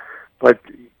guys, but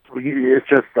it's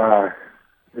just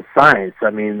it's science.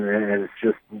 I mean, and it's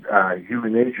just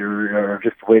human nature, or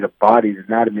just the way the body, the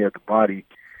anatomy of the body,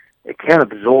 it can't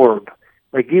absorb.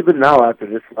 Like even now after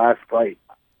this last fight,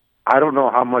 I don't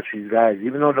know how much these guys,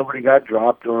 even though nobody got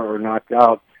dropped or knocked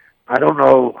out, I don't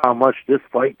know how much this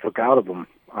fight took out of them.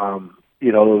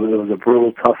 It was a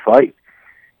brutal, tough fight.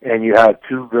 And you have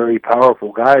two very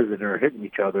powerful guys that are hitting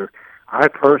each other. I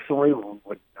personally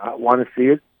would not want to see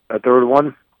it, a third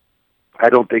one. I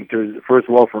don't think first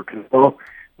of all, for Canelo,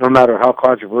 no matter how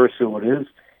controversial it is,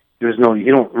 you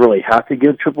don't really have to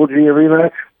give Triple G a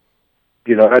rematch.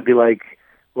 I'd be like,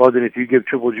 well, then if you give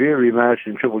Triple G a rematch,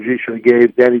 then Triple G should have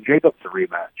gave Danny Jacobs a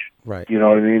rematch. Right. You know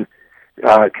what I mean?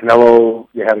 Canelo,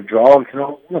 you had a draw, and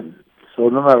Canelo won. So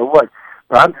no matter what.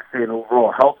 But I'm just saying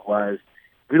overall, health-wise,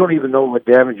 we don't even know what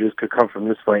damages could come from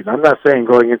this fight. And I'm not saying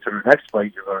going into the next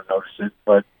fight you're going to notice it,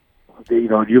 but,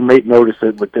 you may notice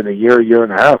it within a year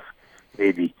and a half,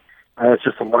 maybe. It's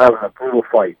just a brutal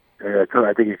fight. I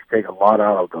think it could take a lot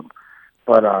out of them.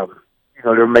 But,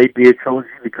 there may be a trilogy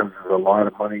because there's a lot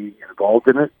of money involved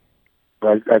in it.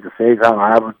 But at the same time,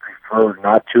 I would prefer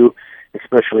not to,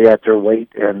 especially at their weight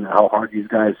and how hard these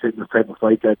guys hit in the type of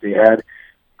fight that they had.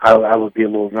 I would be a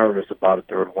little nervous about a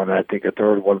third one. I think a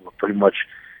third one would pretty much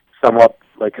sum up,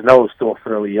 like Canelo's still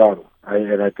fairly young.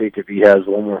 And I think if he has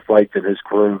one more fight, then his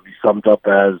career would be summed up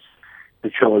as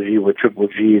the trilogy with Triple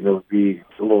G, and it would be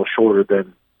a little shorter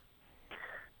than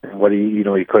what he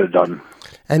could have done.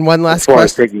 And one last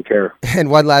question. Taking care.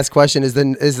 And one last question is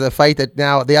the fight that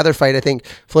now the other fight. I think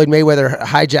Floyd Mayweather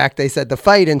hijacked. They said the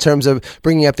fight in terms of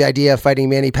bringing up the idea of fighting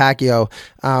Manny Pacquiao.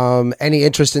 Any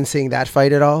interest in seeing that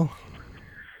fight at all?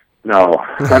 No,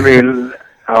 I mean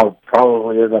I'll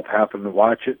probably end up having to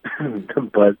watch it,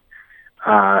 but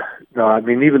no. I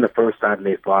mean even the first time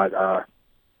they fought,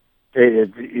 they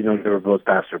were both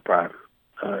past their prime,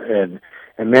 and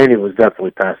Manny was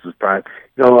definitely past his prime.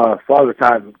 Father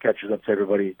Time catches up to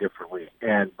everybody differently,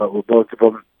 but with both of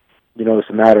them, it's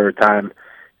a matter of time.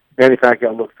 Manny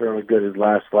Pacquiao looked fairly good his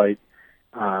last fight,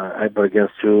 but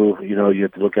against two, you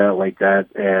have to look at it like that.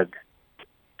 And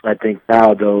I think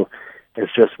now, though,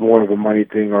 it's just more of a money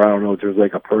thing, or I don't know if there's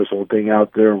like a personal thing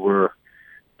out there where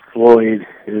Floyd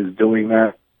is doing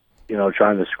that,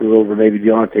 trying to screw over maybe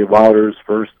Deontay Wilder's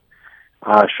first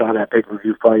shot at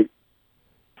pay-per-view fight.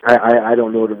 I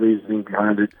don't know the reasoning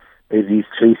behind it. Maybe he's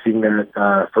chasing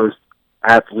that first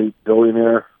athlete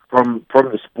billionaire from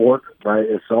the sport by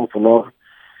itself alone.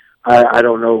 I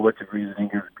don't know what the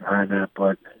reasoning is behind that,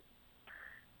 but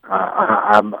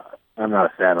I'm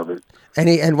not a fan of it.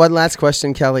 And one last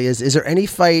question, Kelly, is there any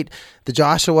fight, the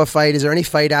Joshua fight, is there any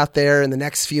fight out there in the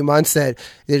next few months that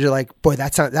you're like, boy,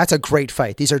 that's a great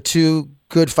fight. These are two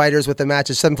good fighters with the match.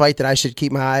 Is some fight that I should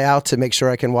keep my eye out to make sure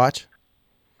I can watch?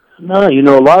 No,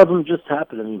 a lot of them just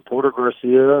happened. I mean, Porter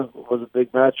Garcia was a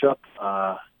big matchup.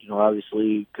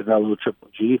 Obviously Canelo, Triple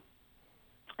G.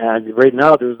 And right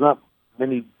now there's not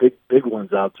many big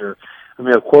ones out there. I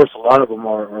mean, of course, a lot of them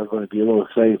are going to be a little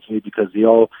exciting to me because they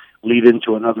all lead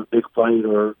into another big fight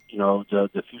or,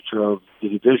 the future of the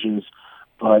divisions.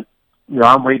 But,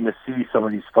 I'm waiting to see some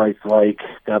of these fights like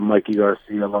that Mikey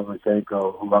Garcia,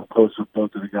 Lomachenko, who I'm close with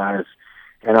both of the guys.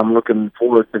 And I'm looking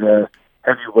forward to the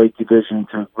heavyweight division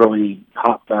to really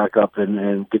hop back up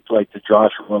and get like the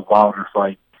Joshua Wilder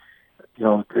fight.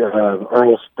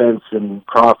 Earl Spence and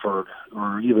Crawford,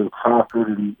 or even Crawford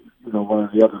and, one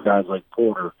of the other guys like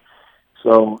Porter.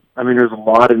 So, there's a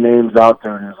lot of names out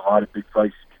there and there's a lot of big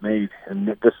fights to be made. And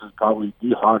this is probably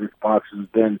the hottest boxing has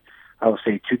been. I would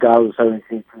say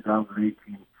 2017,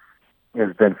 2018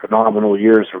 has been phenomenal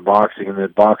years for boxing, and the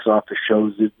box office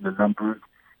shows it and the numbers.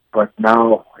 But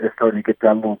now it's starting to get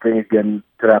that little thing again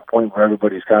to that point where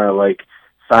everybody's kind of like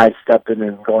sidestepping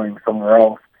and going somewhere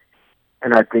else.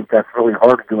 And I think that's really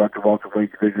hard to do at the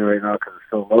welterweight division right now because it's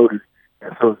so loaded,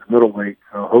 and so is the middleweight.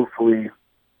 So hopefully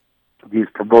these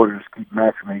promoters keep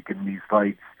matchmaking these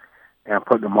fights and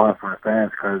putting them on for the fans,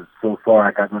 because so far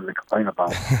I got nothing to complain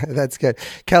about. That's good.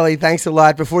 Kelly, thanks a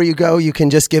lot. Before you go, you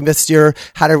can just give us your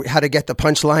how to get the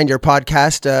punchline, your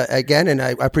podcast again, and I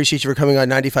appreciate you for coming on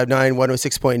 95.9,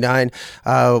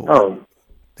 106.9.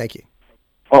 Thank you.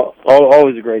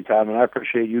 Always a great time, and I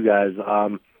appreciate you guys.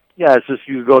 It's just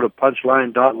you go to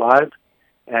punchline.live,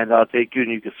 and I'll take you,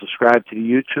 and you can subscribe to the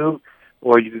YouTube,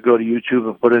 or you could go to YouTube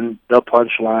and put in The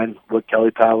Punchline with Kelly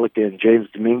Pavlik and James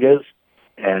Dominguez.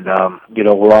 And,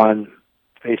 we're on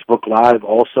Facebook Live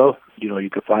also. You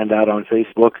can find that on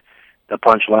Facebook, The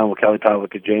Punchline with Kelly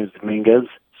Pavlik and James Dominguez.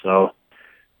 So,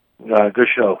 good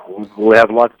show. We'll have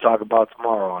a lot to talk about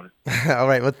tomorrow on it. All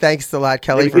right. Well, thanks a lot,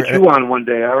 Kelly. Maybe get you on one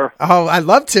day, Ira. Oh, I'd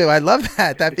love to. I love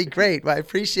that. That'd be great. I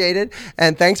appreciate it.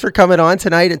 And thanks for coming on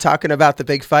tonight and talking about the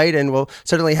big fight. And we'll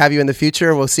certainly have you in the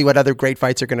future. We'll see what other great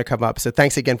fights are going to come up. So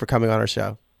thanks again for coming on our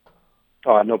show.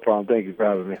 Oh, no problem. Thank you for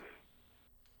having me.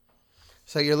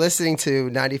 So you're listening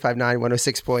to 95.9,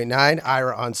 106.9,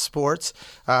 Ira on Sports.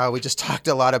 We just talked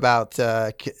a lot about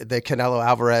the Canelo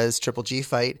Alvarez Triple G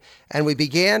fight. And we're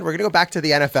going to go back to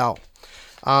the NFL.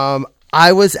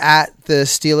 I was at the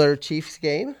Steelers-Chiefs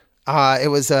game. It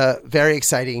was a very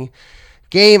exciting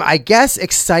game. I guess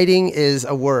exciting is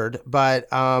a word, but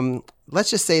let's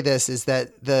just say this, is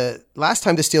that the last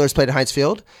time the Steelers played at Heinz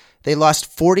Field, they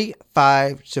lost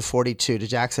 45-42 to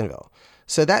Jacksonville.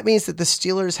 So that means that the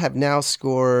Steelers have now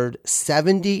scored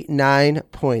 79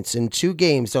 points in two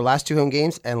games, their last two home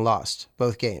games, and lost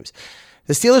both games.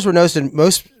 The Steelers were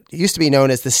used to be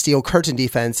known as the Steel Curtain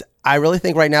defense. I really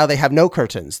think right now they have no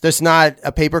curtains. There's not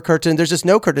a paper curtain. There's just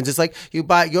no curtains. It's like you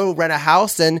rent a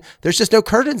house and there's just no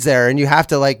curtains there, and you have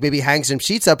to maybe hang some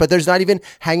sheets up, but there's not even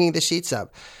hanging the sheets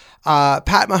up.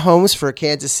 Pat Mahomes for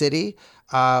Kansas City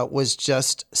was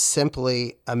just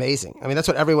simply amazing. That's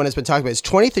what everyone has been talking about. It's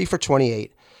 23 for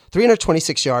 28,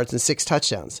 326 yards and 6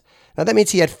 touchdowns. Now that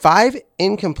means he had 5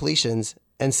 incompletions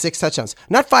and 6 touchdowns.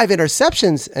 Not 5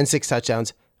 interceptions and 6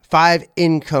 touchdowns, 5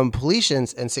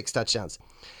 incompletions and 6 touchdowns.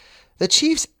 The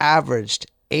Chiefs averaged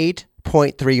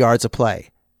 8.3 yards a play.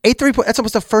 That's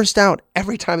almost a first down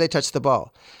every time they touched the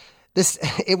ball.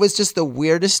 It was just the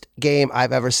weirdest game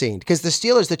I've ever seen, because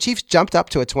the Chiefs jumped up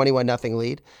to a 21-0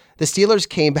 lead. The Steelers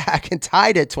came back and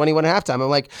tied at 21 at halftime. I'm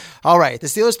like, all right, the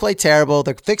Steelers played terrible.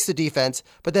 They fixed the defense,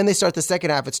 but then they start the second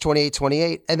half. It's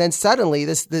 28-28. And then suddenly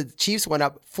the Chiefs went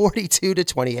up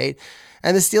 42-28.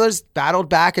 And the Steelers battled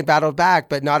back,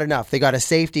 but not enough. They got a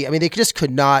safety. They just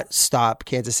could not stop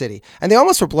Kansas City. And they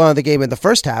almost were blowing out the game in the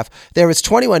first half. There was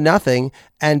 21-0,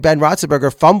 and Ben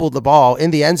Roethlisberger fumbled the ball in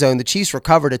the end zone. The Chiefs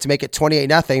recovered it to make it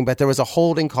 28-0, but there was a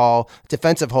holding call,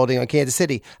 defensive holding on Kansas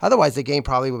City. Otherwise, the game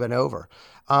probably would have been over.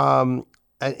 An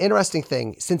interesting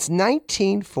thing, since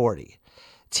 1940,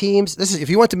 if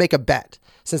you want to make a bet,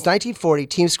 since 1940,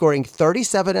 teams scoring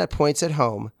 37 points at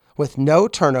home with no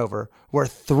turnover were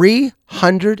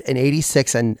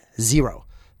 386-0.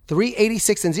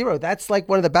 386-0. That's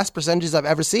one of the best percentages I've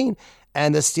ever seen.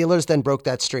 And the Steelers then broke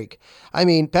that streak. Ben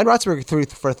Roethlisberger threw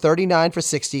for 39 for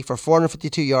 60 for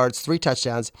 452 yards, 3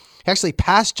 touchdowns. He actually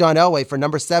passed John Elway for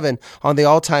number 7 on the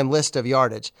all-time list of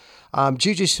yardage.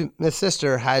 Juju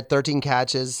Smith-Schuster had 13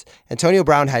 catches. Antonio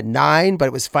Brown had 9, but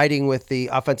it was fighting with the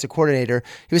offensive coordinator.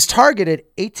 He was targeted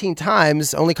 18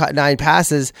 times, only caught 9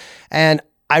 passes. And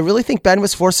I really think Ben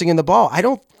was forcing in the ball. I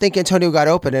don't think Antonio got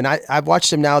open, and I've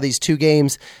watched him now these 2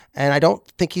 games, and I don't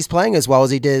think he's playing as well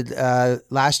as he did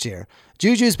last year.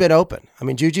 Juju's been open.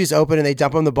 Juju's open, and they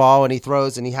dump him the ball, and he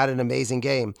throws, and he had an amazing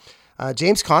game.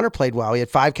 James Conner played well. He had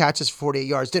 5 catches for 48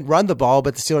 yards. Didn't run the ball,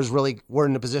 but the Steelers really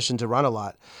weren't in a position to run a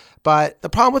lot. But the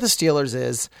problem with the Steelers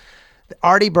is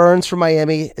Artie Burns from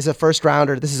Miami is a first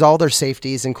rounder. This is all their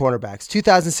safeties and cornerbacks.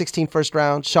 2016 first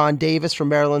round. Sean Davis from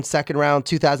Maryland, second round,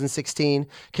 2016.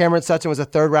 Cameron Sutton was a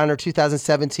third rounder,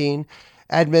 2017.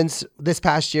 Edmonds this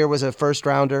past year was a first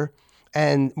rounder.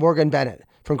 And Morgan Bennett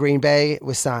from Green Bay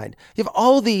was signed. You have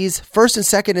all these first and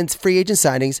second and free agent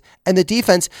signings, and the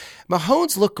defense.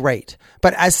 Mahomes looked great,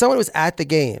 but as someone who was at the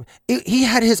game, he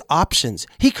had his options.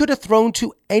 He could have thrown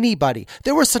to anybody.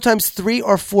 There were sometimes 3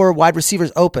 or 4 wide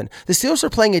receivers open. The Steelers were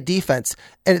playing a defense,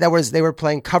 and they were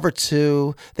playing cover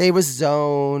 2. They was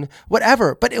zone,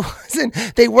 whatever, but it wasn't.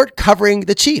 They weren't covering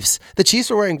the Chiefs. The Chiefs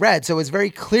were wearing red, so it was very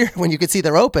clear when you could see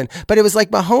they're open. But it was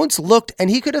like Mahomes looked, and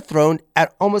he could have thrown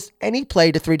at almost any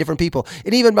play to 3 different people.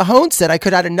 And even Mahomes said, I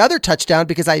could add another touchdown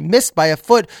because I missed by a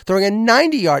foot throwing a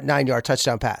 9-yard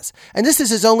touchdown pass. And this is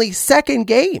his only second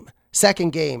game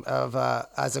of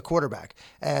as a quarterback,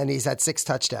 and he's had 6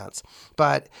 touchdowns.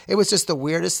 But it was just the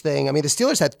weirdest thing. I mean, the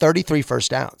Steelers had 33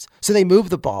 first downs, so they moved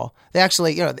the ball. They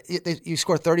actually, you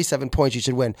score 37 points, you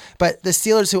should win. But the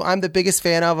Steelers, who I'm the biggest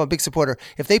fan of, I'm a big supporter,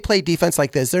 if they play defense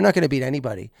like this, they're not going to beat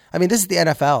anybody. I mean, this is the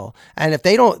NFL, and if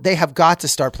they don't, they have got to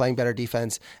start playing better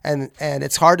defense. And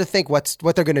it's hard to think what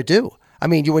they're going to do. I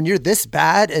mean, when you're this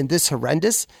bad and this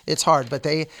horrendous, it's hard. But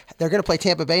they're going to play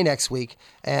Tampa Bay next week.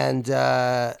 And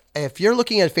if you're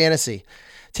looking at fantasy,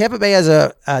 Tampa Bay has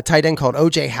a tight end called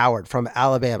O.J. Howard from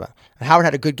Alabama. And Howard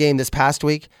had a good game this past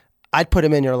week. I'd put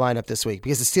him in your lineup this week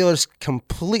because the Steelers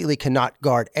completely cannot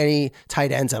guard any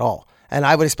tight ends at all. And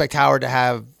I would expect Howard to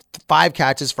have 5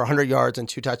 catches for 100 yards and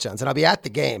 2 touchdowns. And I'll be at the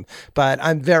game. But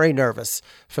I'm very nervous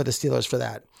for the Steelers for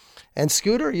that. And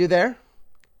Scooter, are you there?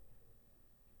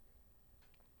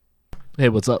 Hey,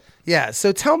 what's up? Yeah,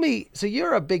 so tell me, so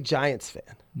you're a big Giants fan.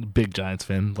 Big Giants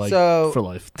fan, for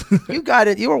life. You got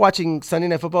it. You were watching Sunday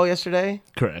Night Football yesterday?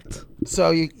 Correct.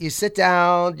 So you sit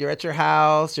down, you're at your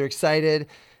house, you're excited.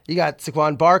 You got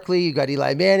Saquon Barkley, you got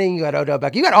Eli Manning, you got Odell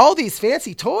Beckham. You got all these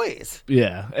fancy toys.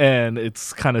 Yeah, and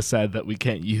it's kind of sad that we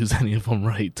can't use any of them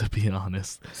right, to be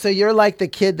honest. So you're like the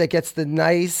kid that gets the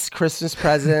nice Christmas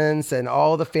presents and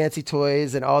all the fancy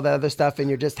toys and all that other stuff,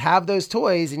 and you just have those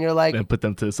toys, and you're like... And put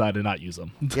them to the side and not use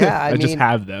them. Yeah, I mean, just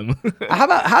have them.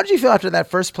 How did you feel after that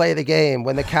first play of the game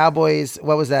when the Cowboys,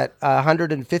 what was that,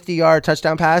 150-yard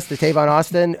touchdown pass to Tavon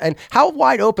Austin? And how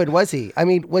wide open was he? I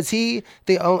mean, was he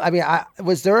the only... I mean,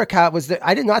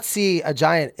 I did not see a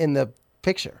Giant in the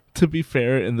picture. To be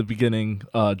fair, in the beginning,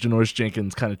 Janoris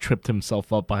Jenkins kind of tripped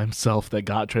himself up by himself that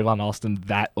got Trayvon Austin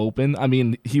that open. I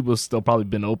mean, he was still probably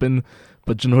been open,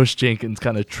 but Janoris Jenkins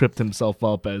kind of tripped himself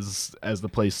up as the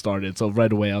play started. So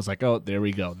right away, I was like, oh, there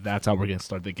we go. That's how we're going to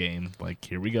start the game. Like,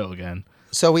 here we go again.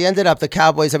 So we ended up, the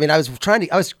Cowboys, I mean, I was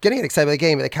getting excited about the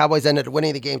game, but the Cowboys ended up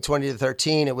winning the game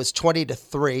 20-13. It was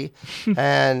 20-3.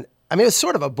 And I mean, it was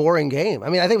sort of a boring game. I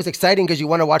mean, I think it was exciting because you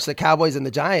want to watch the Cowboys and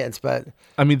the Giants, but...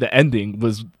 I mean, the ending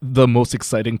was the most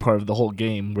exciting part of the whole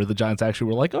game, where the Giants actually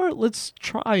were like, all right, let's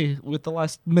try with the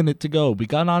last minute to go. We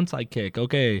got an onside kick,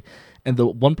 okay. And the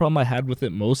one problem I had with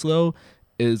it most, though,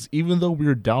 is even though we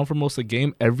were down for most of the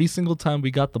game, every single time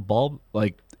we got the ball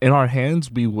like in our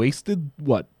hands, we wasted,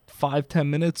 5-10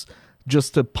 minutes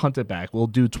just to punt it back. We'll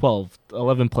do 12,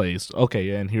 11 plays. Okay,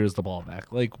 and here's the ball back.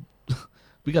 Like...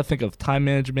 We got to think of time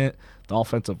management. The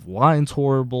offensive line's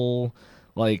horrible.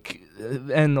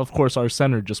 And of course, our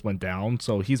center just went down,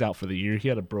 so he's out for the year. He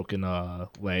had a broken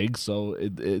leg, so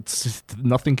it's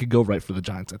nothing could go right for the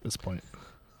Giants at this point.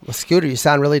 Well, Scooter, you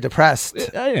sound really depressed.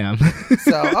 I am.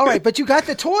 So, all right, but you got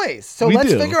the toys. So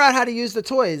let's figure out how to use the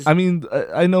toys. I mean,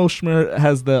 I know Schmer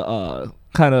has the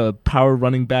kind of power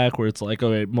running back where it's like,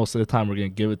 okay, most of the time we're going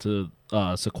to give it to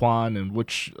Saquon, and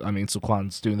which, I mean,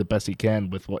 Saquon's doing the best he can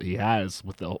with what he has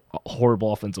with the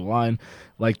horrible offensive line.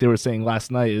 Like they were saying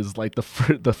last night, is like the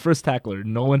first tackler.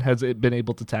 No one has been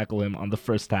able to tackle him on the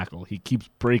first tackle. He keeps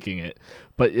breaking it,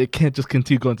 but it can't just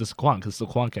continue going to Saquon because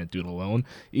Saquon can't do it alone.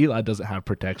 Eli doesn't have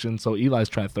protection, so Eli's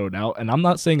trying to throw it out. And I'm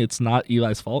not saying it's not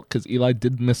Eli's fault because Eli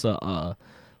did miss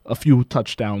a few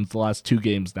touchdowns the last 2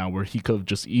 games now where he could have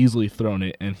just easily thrown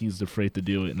it, and he's afraid to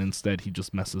do it, and instead he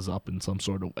just messes up in some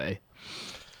sort of way.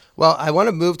 Well, I want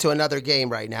to move to another game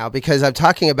right now because I'm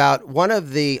talking about one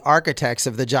of the architects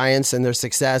of the Giants and their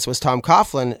success was Tom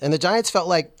Coughlin, and the Giants felt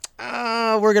like,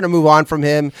 we're going to move on from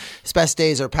him. His best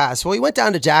days are past. Well, he went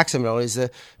down to Jacksonville. He's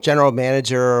the general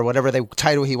manager or whatever the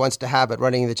title he wants to have at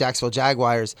running the Jacksonville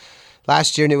Jaguars.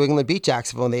 Last year, New England beat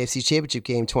Jacksonville in the AFC Championship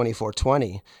game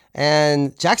 24-20.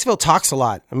 And Jacksonville talks a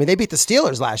lot. I mean, they beat the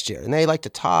Steelers last year, and they like to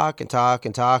talk and talk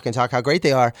and talk and talk how great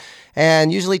they are.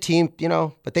 And usually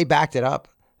but they backed it up.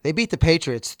 They beat the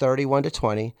Patriots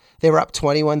 31-20. They were up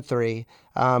 21-3.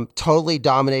 totally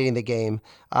dominating the game.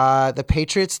 The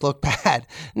Patriots look bad.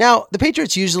 Now, the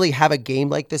Patriots usually have a game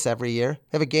like this every year.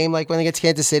 They have a game like when they get to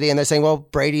Kansas City and they're saying, well,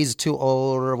 Brady's too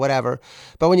old or whatever.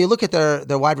 But when you look at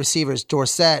their wide receivers,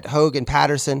 Dorsett, Hogan,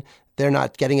 Patterson, they're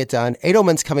not getting it done.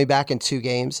 Edelman's coming back in 2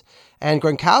 games. And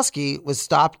Gronkowski was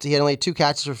stopped. He had only 2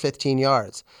 catches for 15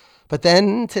 yards. But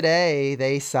then today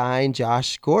they signed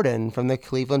Josh Gordon from the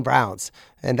Cleveland Browns.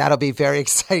 And that'll be very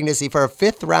exciting to see for a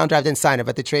 5th-round draft. Didn't sign it,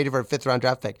 but they traded for a 5th-round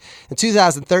draft pick. In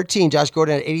 2013, Josh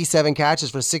Gordon had 87 catches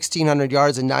for 1,600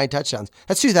 yards and 9 touchdowns.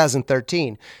 That's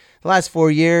 2013. The last 4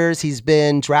 years, he's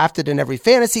been drafted in every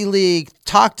fantasy league,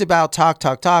 talked about,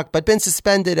 but been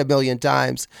suspended a million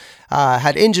times,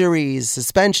 had injuries,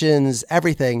 suspensions,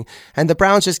 everything. And the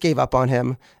Browns just gave up on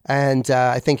him. And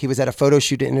I think he was at a photo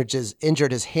shoot and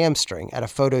injured his hamstring at a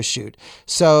photo shoot.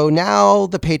 So now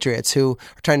the Patriots, who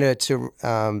are trying to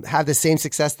have the same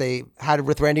success they had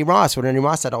with Randy Moss, when Randy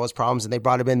Moss had all his problems, and they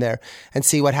brought him in there and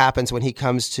see what happens when he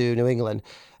comes to New England.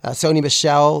 Sony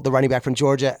Michel, the running back from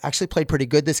Georgia, actually played pretty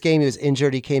good this game. He was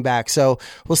injured. He came back. So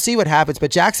we'll see what happens. But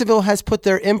Jacksonville has put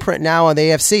their imprint now on the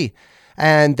AFC.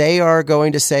 And they are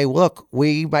going to say, look,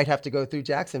 we might have to go through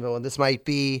Jacksonville. And this might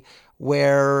be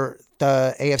where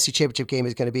the AFC Championship game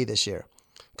is going to be this year.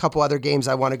 A couple other games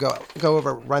I want to go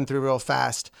over, run through real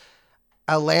fast.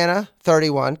 Atlanta,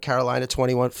 31. Carolina,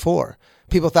 21-4.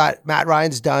 People thought Matt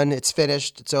Ryan's done. It's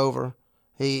finished. It's over.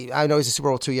 I know he's a Super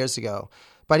Bowl 2 years ago.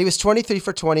 But he was 23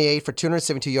 for 28 for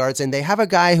 272 yards. And they have a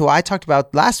guy who I talked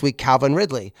about last week, Calvin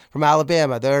Ridley from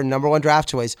Alabama, their number 1 draft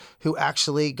choice, who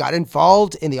actually got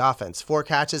involved in the offense. 4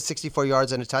 catches, 64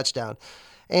 yards, and a touchdown.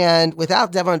 And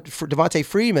without Devontae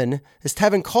Freeman, this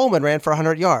Tevin Coleman ran for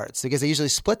 100 yards because they usually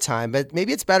split time. But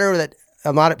maybe it's better that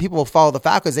a lot of people will follow the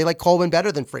Falcons. They like Coleman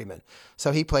better than Freeman.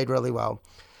 So he played really well.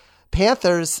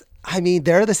 Panthers, I mean,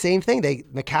 they're the same thing.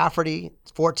 McCaffrey,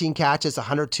 14 catches,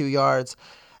 102 yards.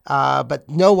 But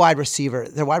no wide receiver.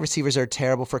 Their wide receivers are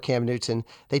terrible for Cam Newton.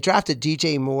 They drafted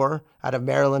DJ Moore out of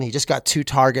Maryland. He just got 2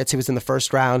 targets. He was in the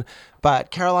first round.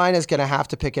 But Carolina's going to have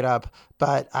to pick it up.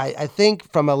 But I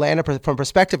think from Atlanta, from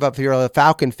perspective of if you're a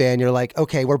Falcon fan, you're like,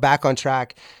 okay, we're back on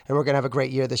track and we're going to have a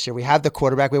great year this year. We have the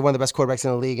quarterback. We have one of the best quarterbacks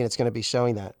in the league, and it's going to be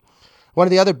showing that. One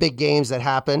of the other big games that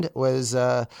happened was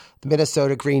the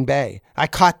Minnesota-Green Bay. I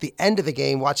caught the end of the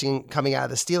game coming out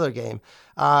of the Steeler game.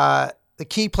 The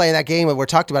key play in that game that we're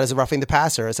talked about is the roughing the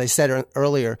passer. As I said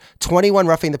earlier, 21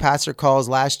 roughing the passer calls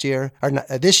last year, or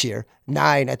this year,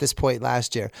 9 at this point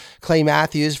last year. Clay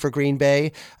Matthews for Green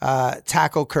Bay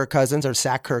tackled Kirk Cousins or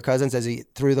sacked Kirk Cousins as he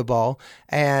threw the ball,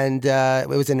 and it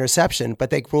was an interception, but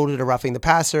they ruled it a roughing the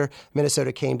passer.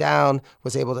 Minnesota came down,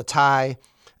 was able to tie,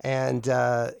 and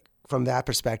from that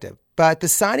perspective. But the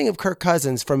signing of Kirk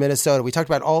Cousins from Minnesota, we talked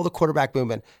about all the quarterback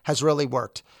movement, has really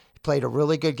worked. Played a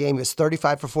really good game. He was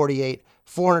 35 for 48,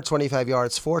 425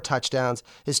 yards, 4 touchdowns.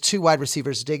 His 2 wide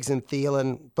receivers, Diggs and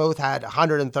Thielen, both had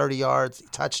 130 yards,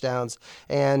 touchdowns,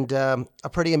 and a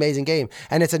pretty amazing game.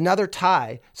 And it's another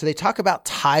tie. So they talk about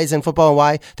ties in football and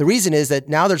why. The reason is that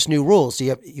now there's new rules. So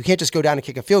you can't just go down and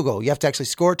kick a field goal. You have to actually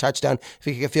score a touchdown. If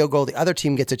you kick a field goal, the other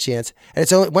team gets a chance. And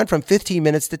it went from 15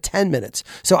 minutes to 10 minutes.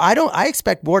 So I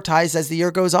expect more ties as the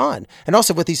year goes on. And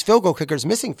also with these field goal kickers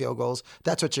missing field goals,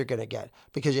 that's what you're going to get,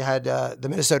 because you had the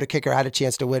Minnesota kicker had a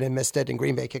chance to win and missed it, and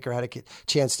Green Bay kicker had a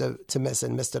chance to miss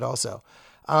and missed it also.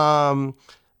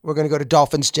 We're going to go to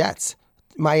Dolphins-Jets.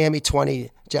 Miami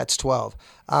 20, Jets 12.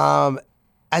 But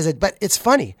it's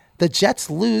funny. The Jets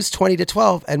lose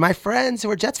 20-12, and my friends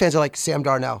who are Jets fans are like, Sam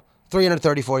Darnold,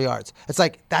 334 yards. It's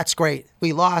like, that's great.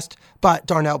 We lost, but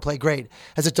Darnold played great.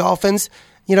 As a Dolphins,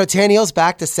 Tannehill's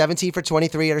back to 17 for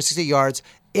 23, 160 yards.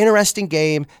 Interesting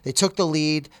game. They took the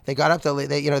lead. They got up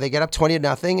they get up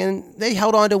 20-0, and they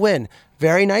held on to win.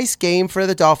 Very nice game for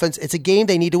the Dolphins. It's a game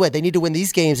they need to win. They need to win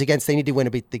these games they need to win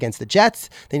against the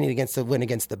Jets. They need to win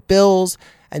against the Bills,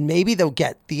 and maybe they'll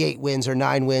get the 8 wins or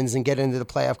 9 wins and get into the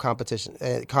playoff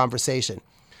conversation.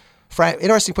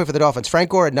 Interesting point for the Dolphins. Frank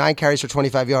Gore had 9 carries for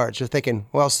 25 yards. You're thinking,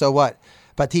 well, so what?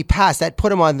 But he passed. That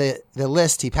put him on the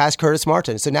list. He passed Curtis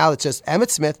Martin. So now it's just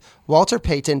Emmitt Smith, Walter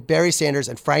Payton, Barry Sanders,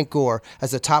 and Frank Gore as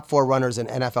the top 4 runners in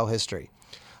NFL history.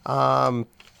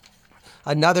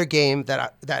 Another game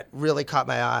that really caught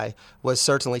my eye was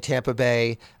certainly Tampa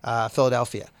Bay,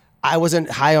 Philadelphia. I wasn't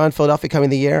high on Philadelphia coming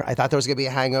the year. I thought there was going to be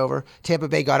a hangover. Tampa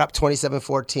Bay got up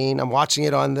 27-14. I'm watching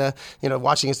it on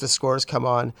watching as the scores come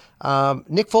on.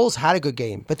 Nick Foles had a good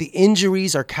game, but the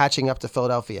injuries are catching up to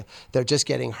Philadelphia. They're just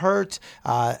getting hurt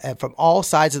from all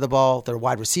sides of the ball. Their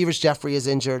wide receivers, Jeffrey, is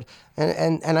injured.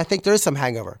 And I think there is some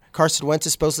hangover. Carson Wentz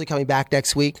is supposedly coming back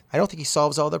next week. I don't think he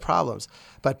solves all their problems.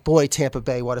 But boy, Tampa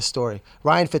Bay, what a story.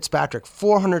 Ryan Fitzpatrick,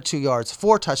 402 yards,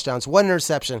 4 touchdowns, 1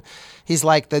 interception. He's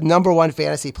like the number 1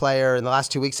 fantasy player in the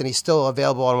last 2 weeks, and he's still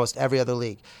available in almost every other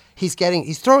league. He's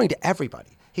throwing to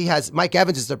everybody. He has Mike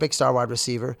Evans is their big star wide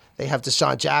receiver. They have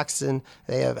Deshaun Jackson.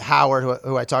 They have Howard,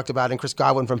 who I talked about, and Chris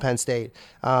Godwin from Penn State.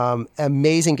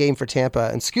 Amazing game for Tampa.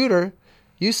 And Scooter,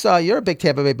 you're a big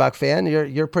Tampa Bay Buck fan.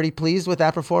 You're pretty pleased with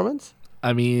that performance?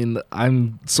 I mean, I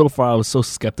was so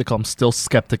skeptical. I'm still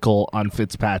skeptical on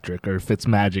Fitzpatrick, or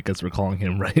Fitzmagic as we're calling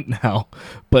him right now.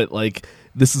 But like,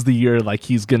 this is the year like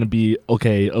he's gonna be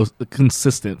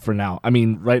consistent for now. I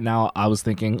mean, right now I was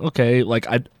thinking, okay, like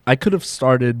I could have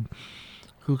started.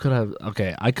 Who could have?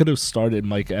 Okay, I could have started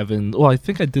Mike Evans. Well, I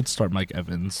think I did start Mike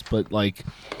Evans, but like,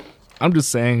 I'm just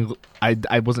saying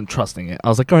I wasn't trusting it. I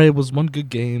was like, all right, it was one good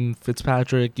game.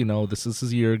 Fitzpatrick, this is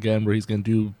his year again where he's gonna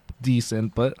do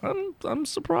decent, but I'm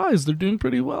surprised they're doing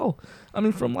pretty well. I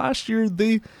mean, from last year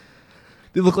they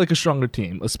look like a stronger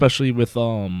team, especially with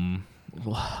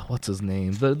what's his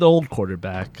name, the old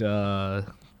quarterback.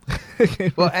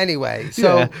 Well, anyway,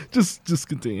 so yeah, just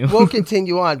continue. We'll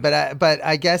continue on, but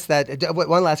I guess that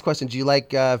one last question: do you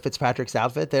like Fitzpatrick's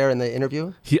outfit there in the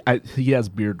interview? He has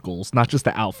beard goals, not just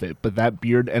the outfit, but that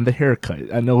beard and the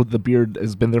haircut. I know the beard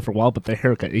has been there for a while, but the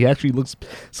haircut. He actually looks.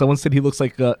 Someone said he looks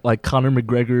like Conor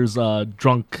McGregor's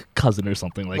drunk cousin or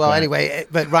something like that. Well, anyway,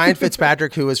 but Ryan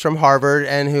Fitzpatrick, who is from Harvard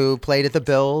and who played at the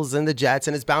Bills and the Jets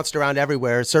and has bounced around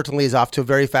everywhere, certainly is off to a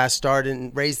very fast start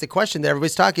and raised the question that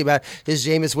everybody's talking about: is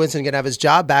Jameis Winston going to have his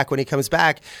job back when he comes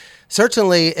back?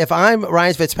 Certainly, if I'm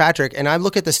Ryan Fitzpatrick and I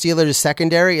look at the Steelers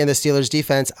secondary and the Steelers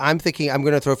defense, I'm thinking I'm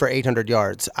going to throw for 800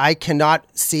 yards. I cannot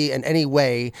see in any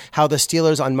way how the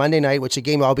Steelers on Monday night, which a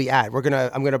game I'll be at,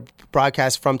 I'm going to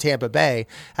broadcast from Tampa Bay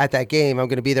at that game. I'm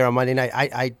going to be there on Monday night.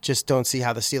 I just don't see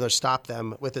how the Steelers stop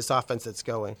them with this offense that's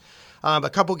going. A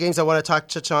couple games I want to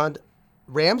touch on.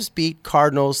 Rams beat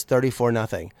Cardinals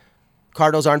 34-0.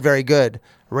 Cardinals aren't very good.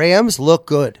 Rams look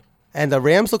good. And the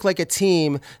Rams look like a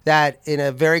team that, in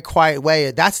a very quiet way,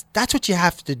 that's what you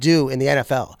have to do in the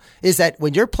NFL, is that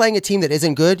when you're playing a team that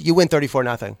isn't good, you win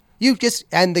 34-0. You just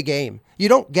end the game. You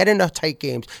don't get into tight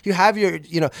games. You have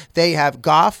they have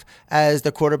Goff as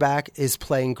the quarterback, is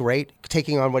playing great,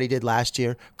 taking on what he did last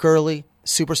year. Gurley,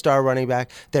 superstar running back.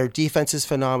 Their defense is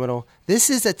phenomenal. This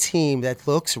is a team that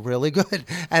looks really good.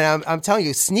 And I'm telling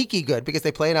you, sneaky good, because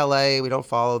they play in LA. We don't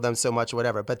follow them so much or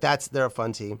whatever, but they're a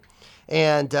fun team.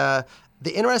 And the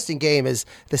interesting game is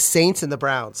the Saints and the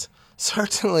Browns.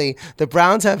 Certainly, the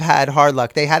Browns have had hard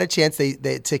luck. They had a chance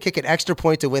to kick an extra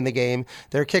point to win the game.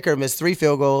 Their kicker missed 2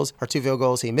 field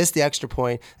goals. He missed the extra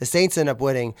point. The Saints end up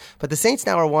winning. But the Saints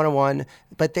now are 1-1,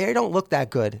 but they don't look that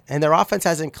good. And their offense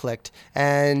hasn't clicked.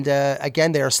 And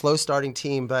again, they're a slow-starting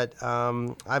team, but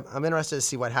I'm interested to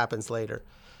see what happens later.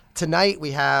 Tonight,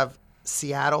 we have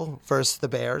Seattle versus the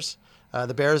Bears.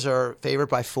 The Bears are favored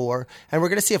by 4, and we're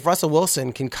going to see if Russell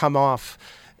Wilson can come off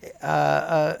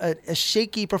a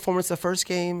shaky performance the first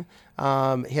game.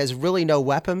 He has really no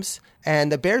weapons, and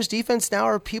the Bears defense now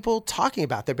are people talking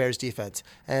about their Bears defense.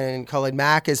 And Khalil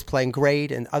Mack is playing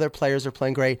great, and other players are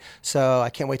playing great. So I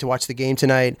can't wait to watch the game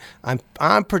tonight.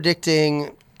 I'm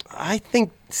predicting. I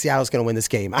think Seattle's going to win this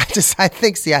game. I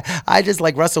think Seattle. I just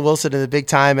like Russell Wilson in the big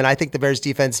time, and I think the Bears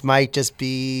defense might just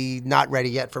be not ready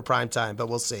yet for prime time, but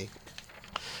we'll see.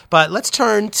 But let's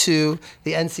turn to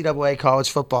the NCAA college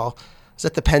football. I was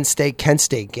at the Penn State-Kent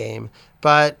State game.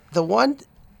 But the one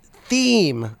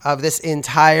theme of this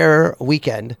entire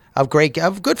weekend of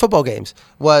good football games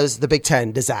was the Big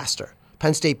Ten disaster.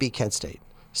 Penn State beat Kent State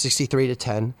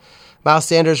 63-10. Miles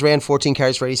Sanders ran 14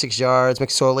 carries for 86 yards.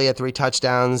 McSorley had 3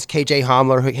 touchdowns. KJ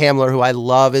Hamler, who I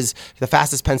love, is the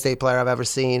fastest Penn State player I've ever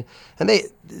seen. And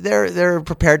they're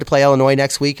prepared to play Illinois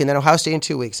next week, and then Ohio State in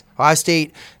 2 weeks. Ohio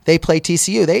State, they play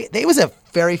TCU. It was a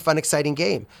very fun, exciting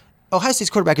game. Ohio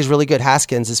State's quarterback is really good.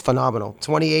 Haskins is phenomenal.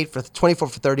 24 for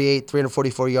 38,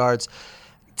 344 yards.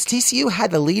 TCU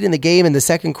had the lead in the game in the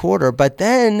second quarter, but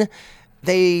then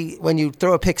when you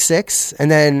throw a pick six, and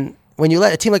then when you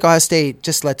let a team like Ohio State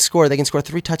just score, they can score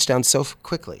 3 touchdowns so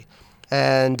quickly.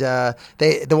 And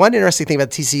the one interesting thing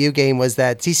about the TCU game was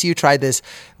that TCU tried this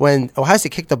when Ohio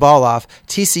State kicked the ball off.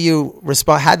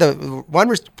 TCU had the one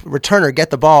returner get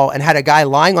the ball and had a guy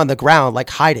lying on the ground like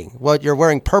hiding. Well, you're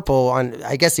wearing purple on.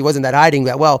 I guess he wasn't that hiding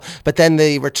that well. But then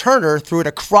the returner threw it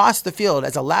across the field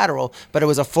as a lateral, but it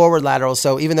was a forward lateral.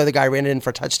 So even though the guy ran it in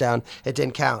for a touchdown, it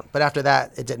didn't count. But after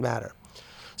that, it didn't matter.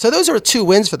 So those are 2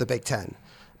 wins for the Big Ten.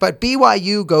 But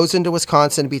BYU goes into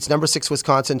Wisconsin, beats number 6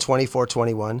 Wisconsin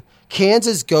 24-21.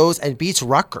 Kansas goes and beats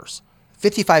Rutgers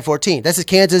 55-14. This is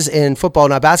Kansas in football,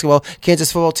 not basketball.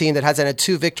 Kansas football team that hasn't had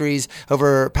 2 victories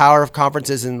over power of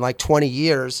conferences in like 20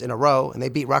 years in a row, and they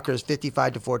beat Rutgers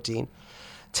 55-14.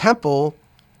 Temple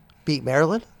beat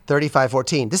Maryland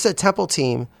 35-14. This is a Temple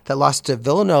team that lost to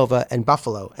Villanova and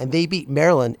Buffalo, and they beat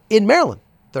Maryland in Maryland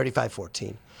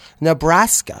 35-14.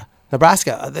 Nebraska,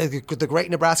 the great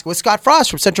Nebraska with Scott Frost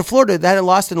from Central Florida that hadn't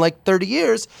lost in like 30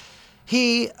 years.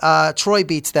 Troy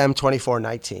beats them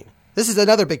 24-19. This is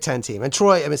another Big Ten team. And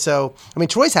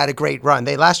Troy's had a great run.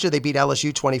 Last year they beat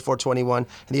LSU 24-21, and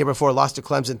the year before lost to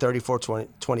Clemson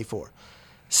 34-24.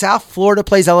 South Florida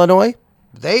plays Illinois.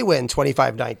 They win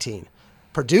 25-19.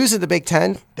 Purdue's in the Big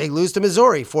Ten. They lose to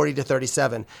Missouri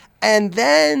 40-37. And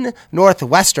then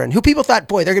Northwestern, who people thought,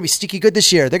 boy, they're going to be sneaky good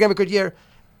this year. They're going to have a good year.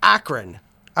 Akron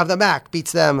of the MAC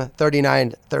beats them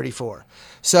 39-34.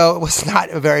 So it was not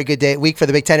a very good week for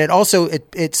the Big Ten. And also,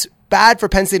 it's bad for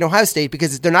Penn State and Ohio State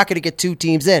because they're not going to get 2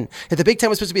 teams in. If the Big Ten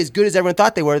was supposed to be as good as everyone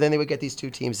thought they were, then they would get these 2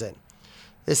 teams in.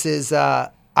 This is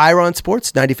Ira on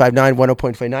Sports, 95.9,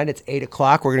 100.9. It's 8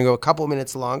 o'clock. We're going to go a couple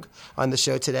minutes long on the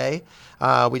show today.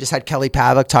 We just had Kelly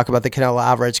Pavlik talk about the Canelo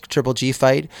Alvarez Triple G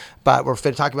fight, but we're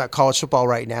talking about college football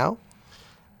right now.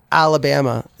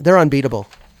 Alabama, they're unbeatable.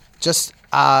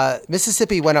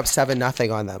 Mississippi went up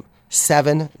 7-0 on them.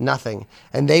 7-0.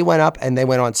 And they went up and they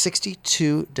went on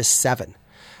 62-7.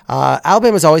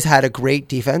 Alabama's always had a great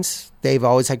defense. They've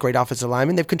always had great offensive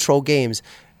linemen. They've controlled games.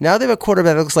 Now they have a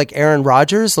quarterback that looks like Aaron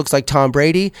Rodgers, looks like Tom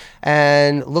Brady,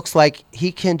 and looks like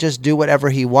he can just do whatever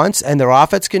he wants, and their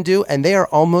offense can do, and they are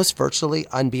almost virtually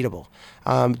unbeatable.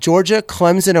 Georgia,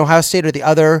 Clemson, Ohio State are the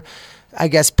other, I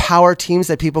guess, power teams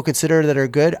that people consider that are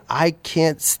good. I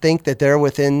can't think that they're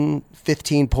within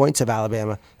 15 points of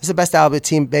Alabama. This is the best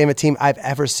Alabama team I've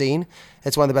ever seen.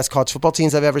 It's one of the best college football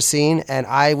teams I've ever seen, and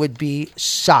I would be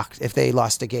shocked if they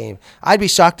lost a game. I'd be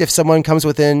shocked if someone comes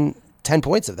within 10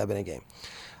 points of them in a game.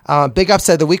 Big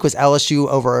upset of the week was LSU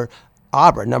over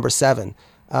Auburn, number 7.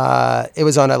 It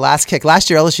was on a last kick. Last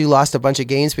year, LSU lost a bunch of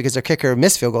games because their kicker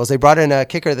missed field goals. They brought in a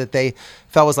kicker that they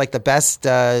felt was like the best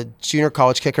junior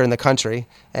college kicker in the country,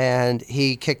 and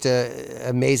he kicked an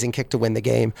amazing kick to win the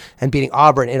game and beating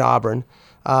Auburn in Auburn.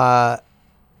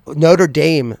 Notre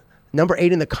Dame, number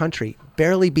 8 in the country,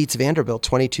 barely beats Vanderbilt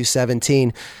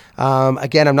 22-17.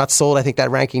 Again, I'm not sold. I think that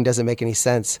ranking doesn't make any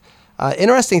sense.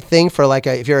 Interesting thing for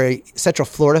if you're a Central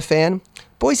Florida fan,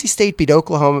 Boise State beat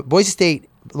Oklahoma. Boise State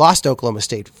lost to Oklahoma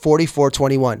State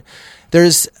 44-21.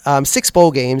 There's 6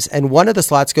 bowl games, and one of the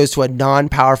slots goes to a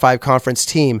non-Power 5 conference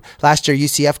team. Last year,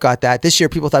 UCF got that. This year,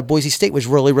 people thought Boise State was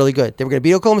really, really good. They were going to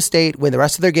beat Oklahoma State, win the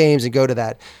rest of their games, and go to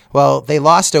that. Well, they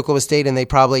lost to Oklahoma State, and they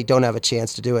probably don't have a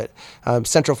chance to do it.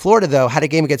 Central Florida, though, had a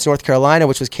game against North Carolina,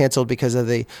 which was canceled because of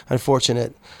the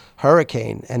unfortunate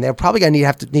hurricane, and they're probably going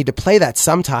to need to play that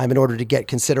sometime in order to get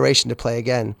consideration to play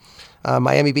again.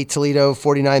 Miami beat Toledo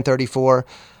 49-34.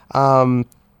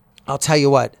 I'll tell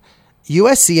you what,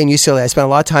 USC and UCLA, I spent a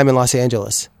lot of time in Los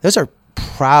Angeles. Those are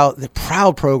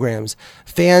proud programs.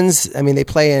 Fans, they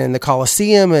play in the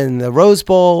Coliseum and the Rose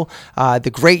Bowl,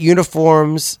 the great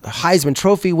uniforms, Heisman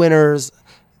Trophy winners.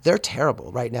 They're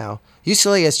terrible right now.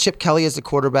 UCLA has Chip Kelly as the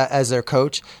quarterback, as their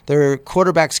coach. Their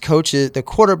quarterback's coach, the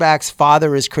quarterback's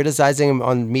father is criticizing him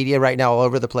on media right now all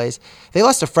over the place. They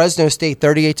lost to Fresno State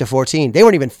 38-14. They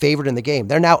weren't even favored in the game.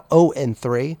 They're now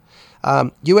 0-3.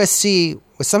 USC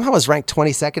somehow was ranked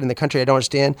 22nd in the country. I don't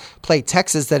understand. Played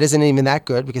Texas, that isn't even that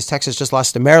good because Texas just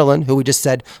lost to Maryland, who we just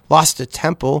said lost to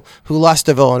Temple, who lost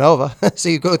to Villanova. So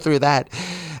you go through that.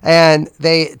 And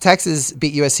Texas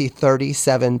beat USC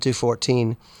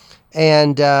 37-14.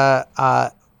 And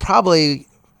probably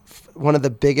one of the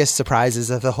biggest surprises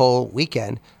of the whole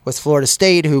weekend was Florida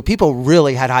State, who people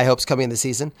really had high hopes coming in the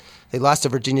season. They lost to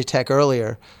Virginia Tech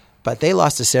earlier, but they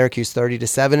lost to Syracuse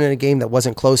 30-7 in a game that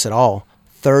wasn't close at all.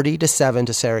 30-7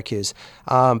 to Syracuse.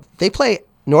 They play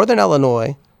Northern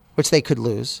Illinois, which they could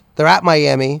lose. They're at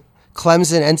Miami,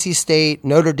 Clemson, NC State,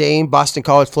 Notre Dame, Boston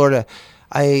College, Florida.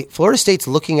 Florida State's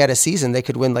looking at a season they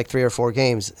could win like 3 or 4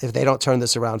 games if they don't turn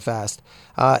this around fast.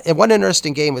 And one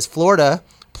interesting game was Florida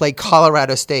played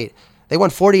Colorado State. They won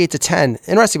 48-10.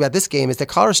 Interesting about this game is that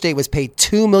Colorado State was paid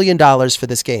 $2 million for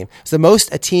this game. It's the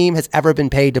most a team has ever been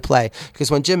paid to play.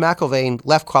 Because when Jim McElvain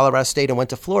left Colorado State and went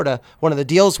to Florida, one of the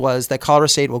deals was that Colorado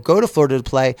State will go to Florida to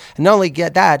play, and not only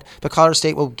get that, but Colorado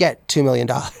State will get $2 million.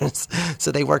 So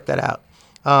they worked that out.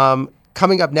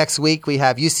 Coming up next week, we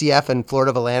have UCF and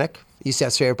Florida Atlantic.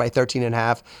 UCF's favored by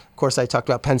 13.5. Of course, I talked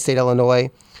about Penn State, Illinois.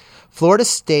 Florida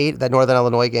State, that Northern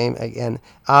Illinois game again.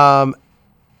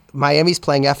 Miami's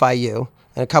playing FIU.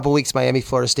 In a couple weeks,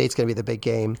 Miami-Florida State's going to be the big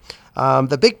game.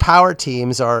 The big power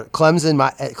teams are Clemson.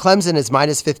 Clemson is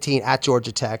minus 15 at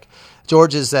Georgia Tech.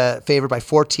 Georgia's favored by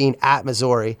 14 at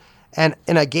Missouri. And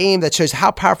in a game that shows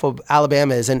how powerful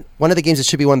Alabama is, and one of the games that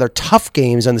should be one of their tough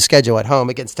games on the schedule at home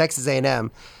against Texas A&M,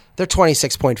 they're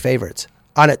 26-point favorites.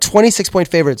 On a 26-point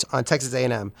favorites on Texas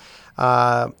A&M.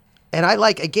 And I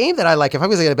like a game that I like. If I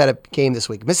was going to bet a game this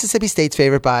week, Mississippi State's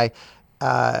favored by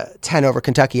 10 over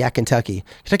Kentucky at Kentucky.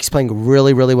 Kentucky's playing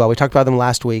really, really well. We talked about them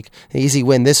last week. An easy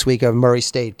win this week of Murray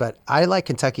State, but I like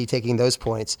Kentucky taking those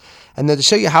points. And then to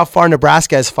show you how far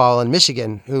Nebraska has fallen,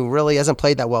 Michigan, who really hasn't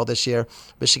played that well this year,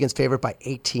 Michigan's favored by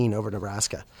 18 over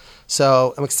Nebraska.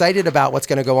 So I'm excited about what's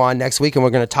going to go on next week, and we're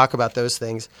going to talk about those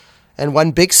things. And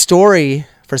one big story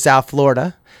for South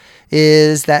Florida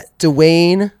is that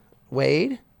Dwayne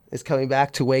Wade is coming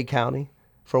back to Wade County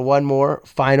for one more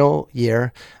final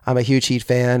year. I'm a huge Heat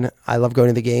fan. I love going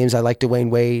to the games. I like Dwayne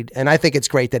Wade. And I think it's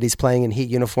great that he's playing in Heat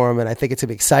uniform, and I think it's going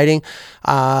to be exciting.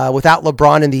 Without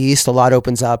LeBron in the East, a lot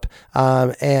opens up.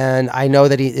 And I know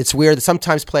that it's weird that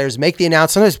sometimes players make the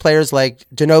announcement. Sometimes players like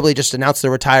Ginobili just announced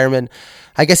their retirement.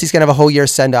 I guess he's going to have a whole year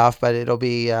send-off, but it'll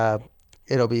be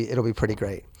pretty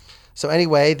great. So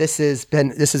anyway, this has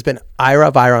been Ira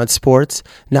of Ira on Sports,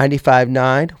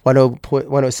 95.9,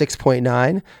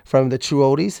 106.9 from the True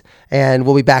Oldies. And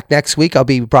we'll be back next week. I'll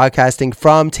be broadcasting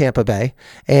from Tampa Bay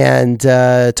and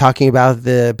talking about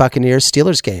the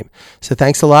Buccaneers-Steelers game. So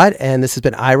thanks a lot. And this has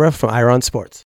been Ira from Ira on Sports.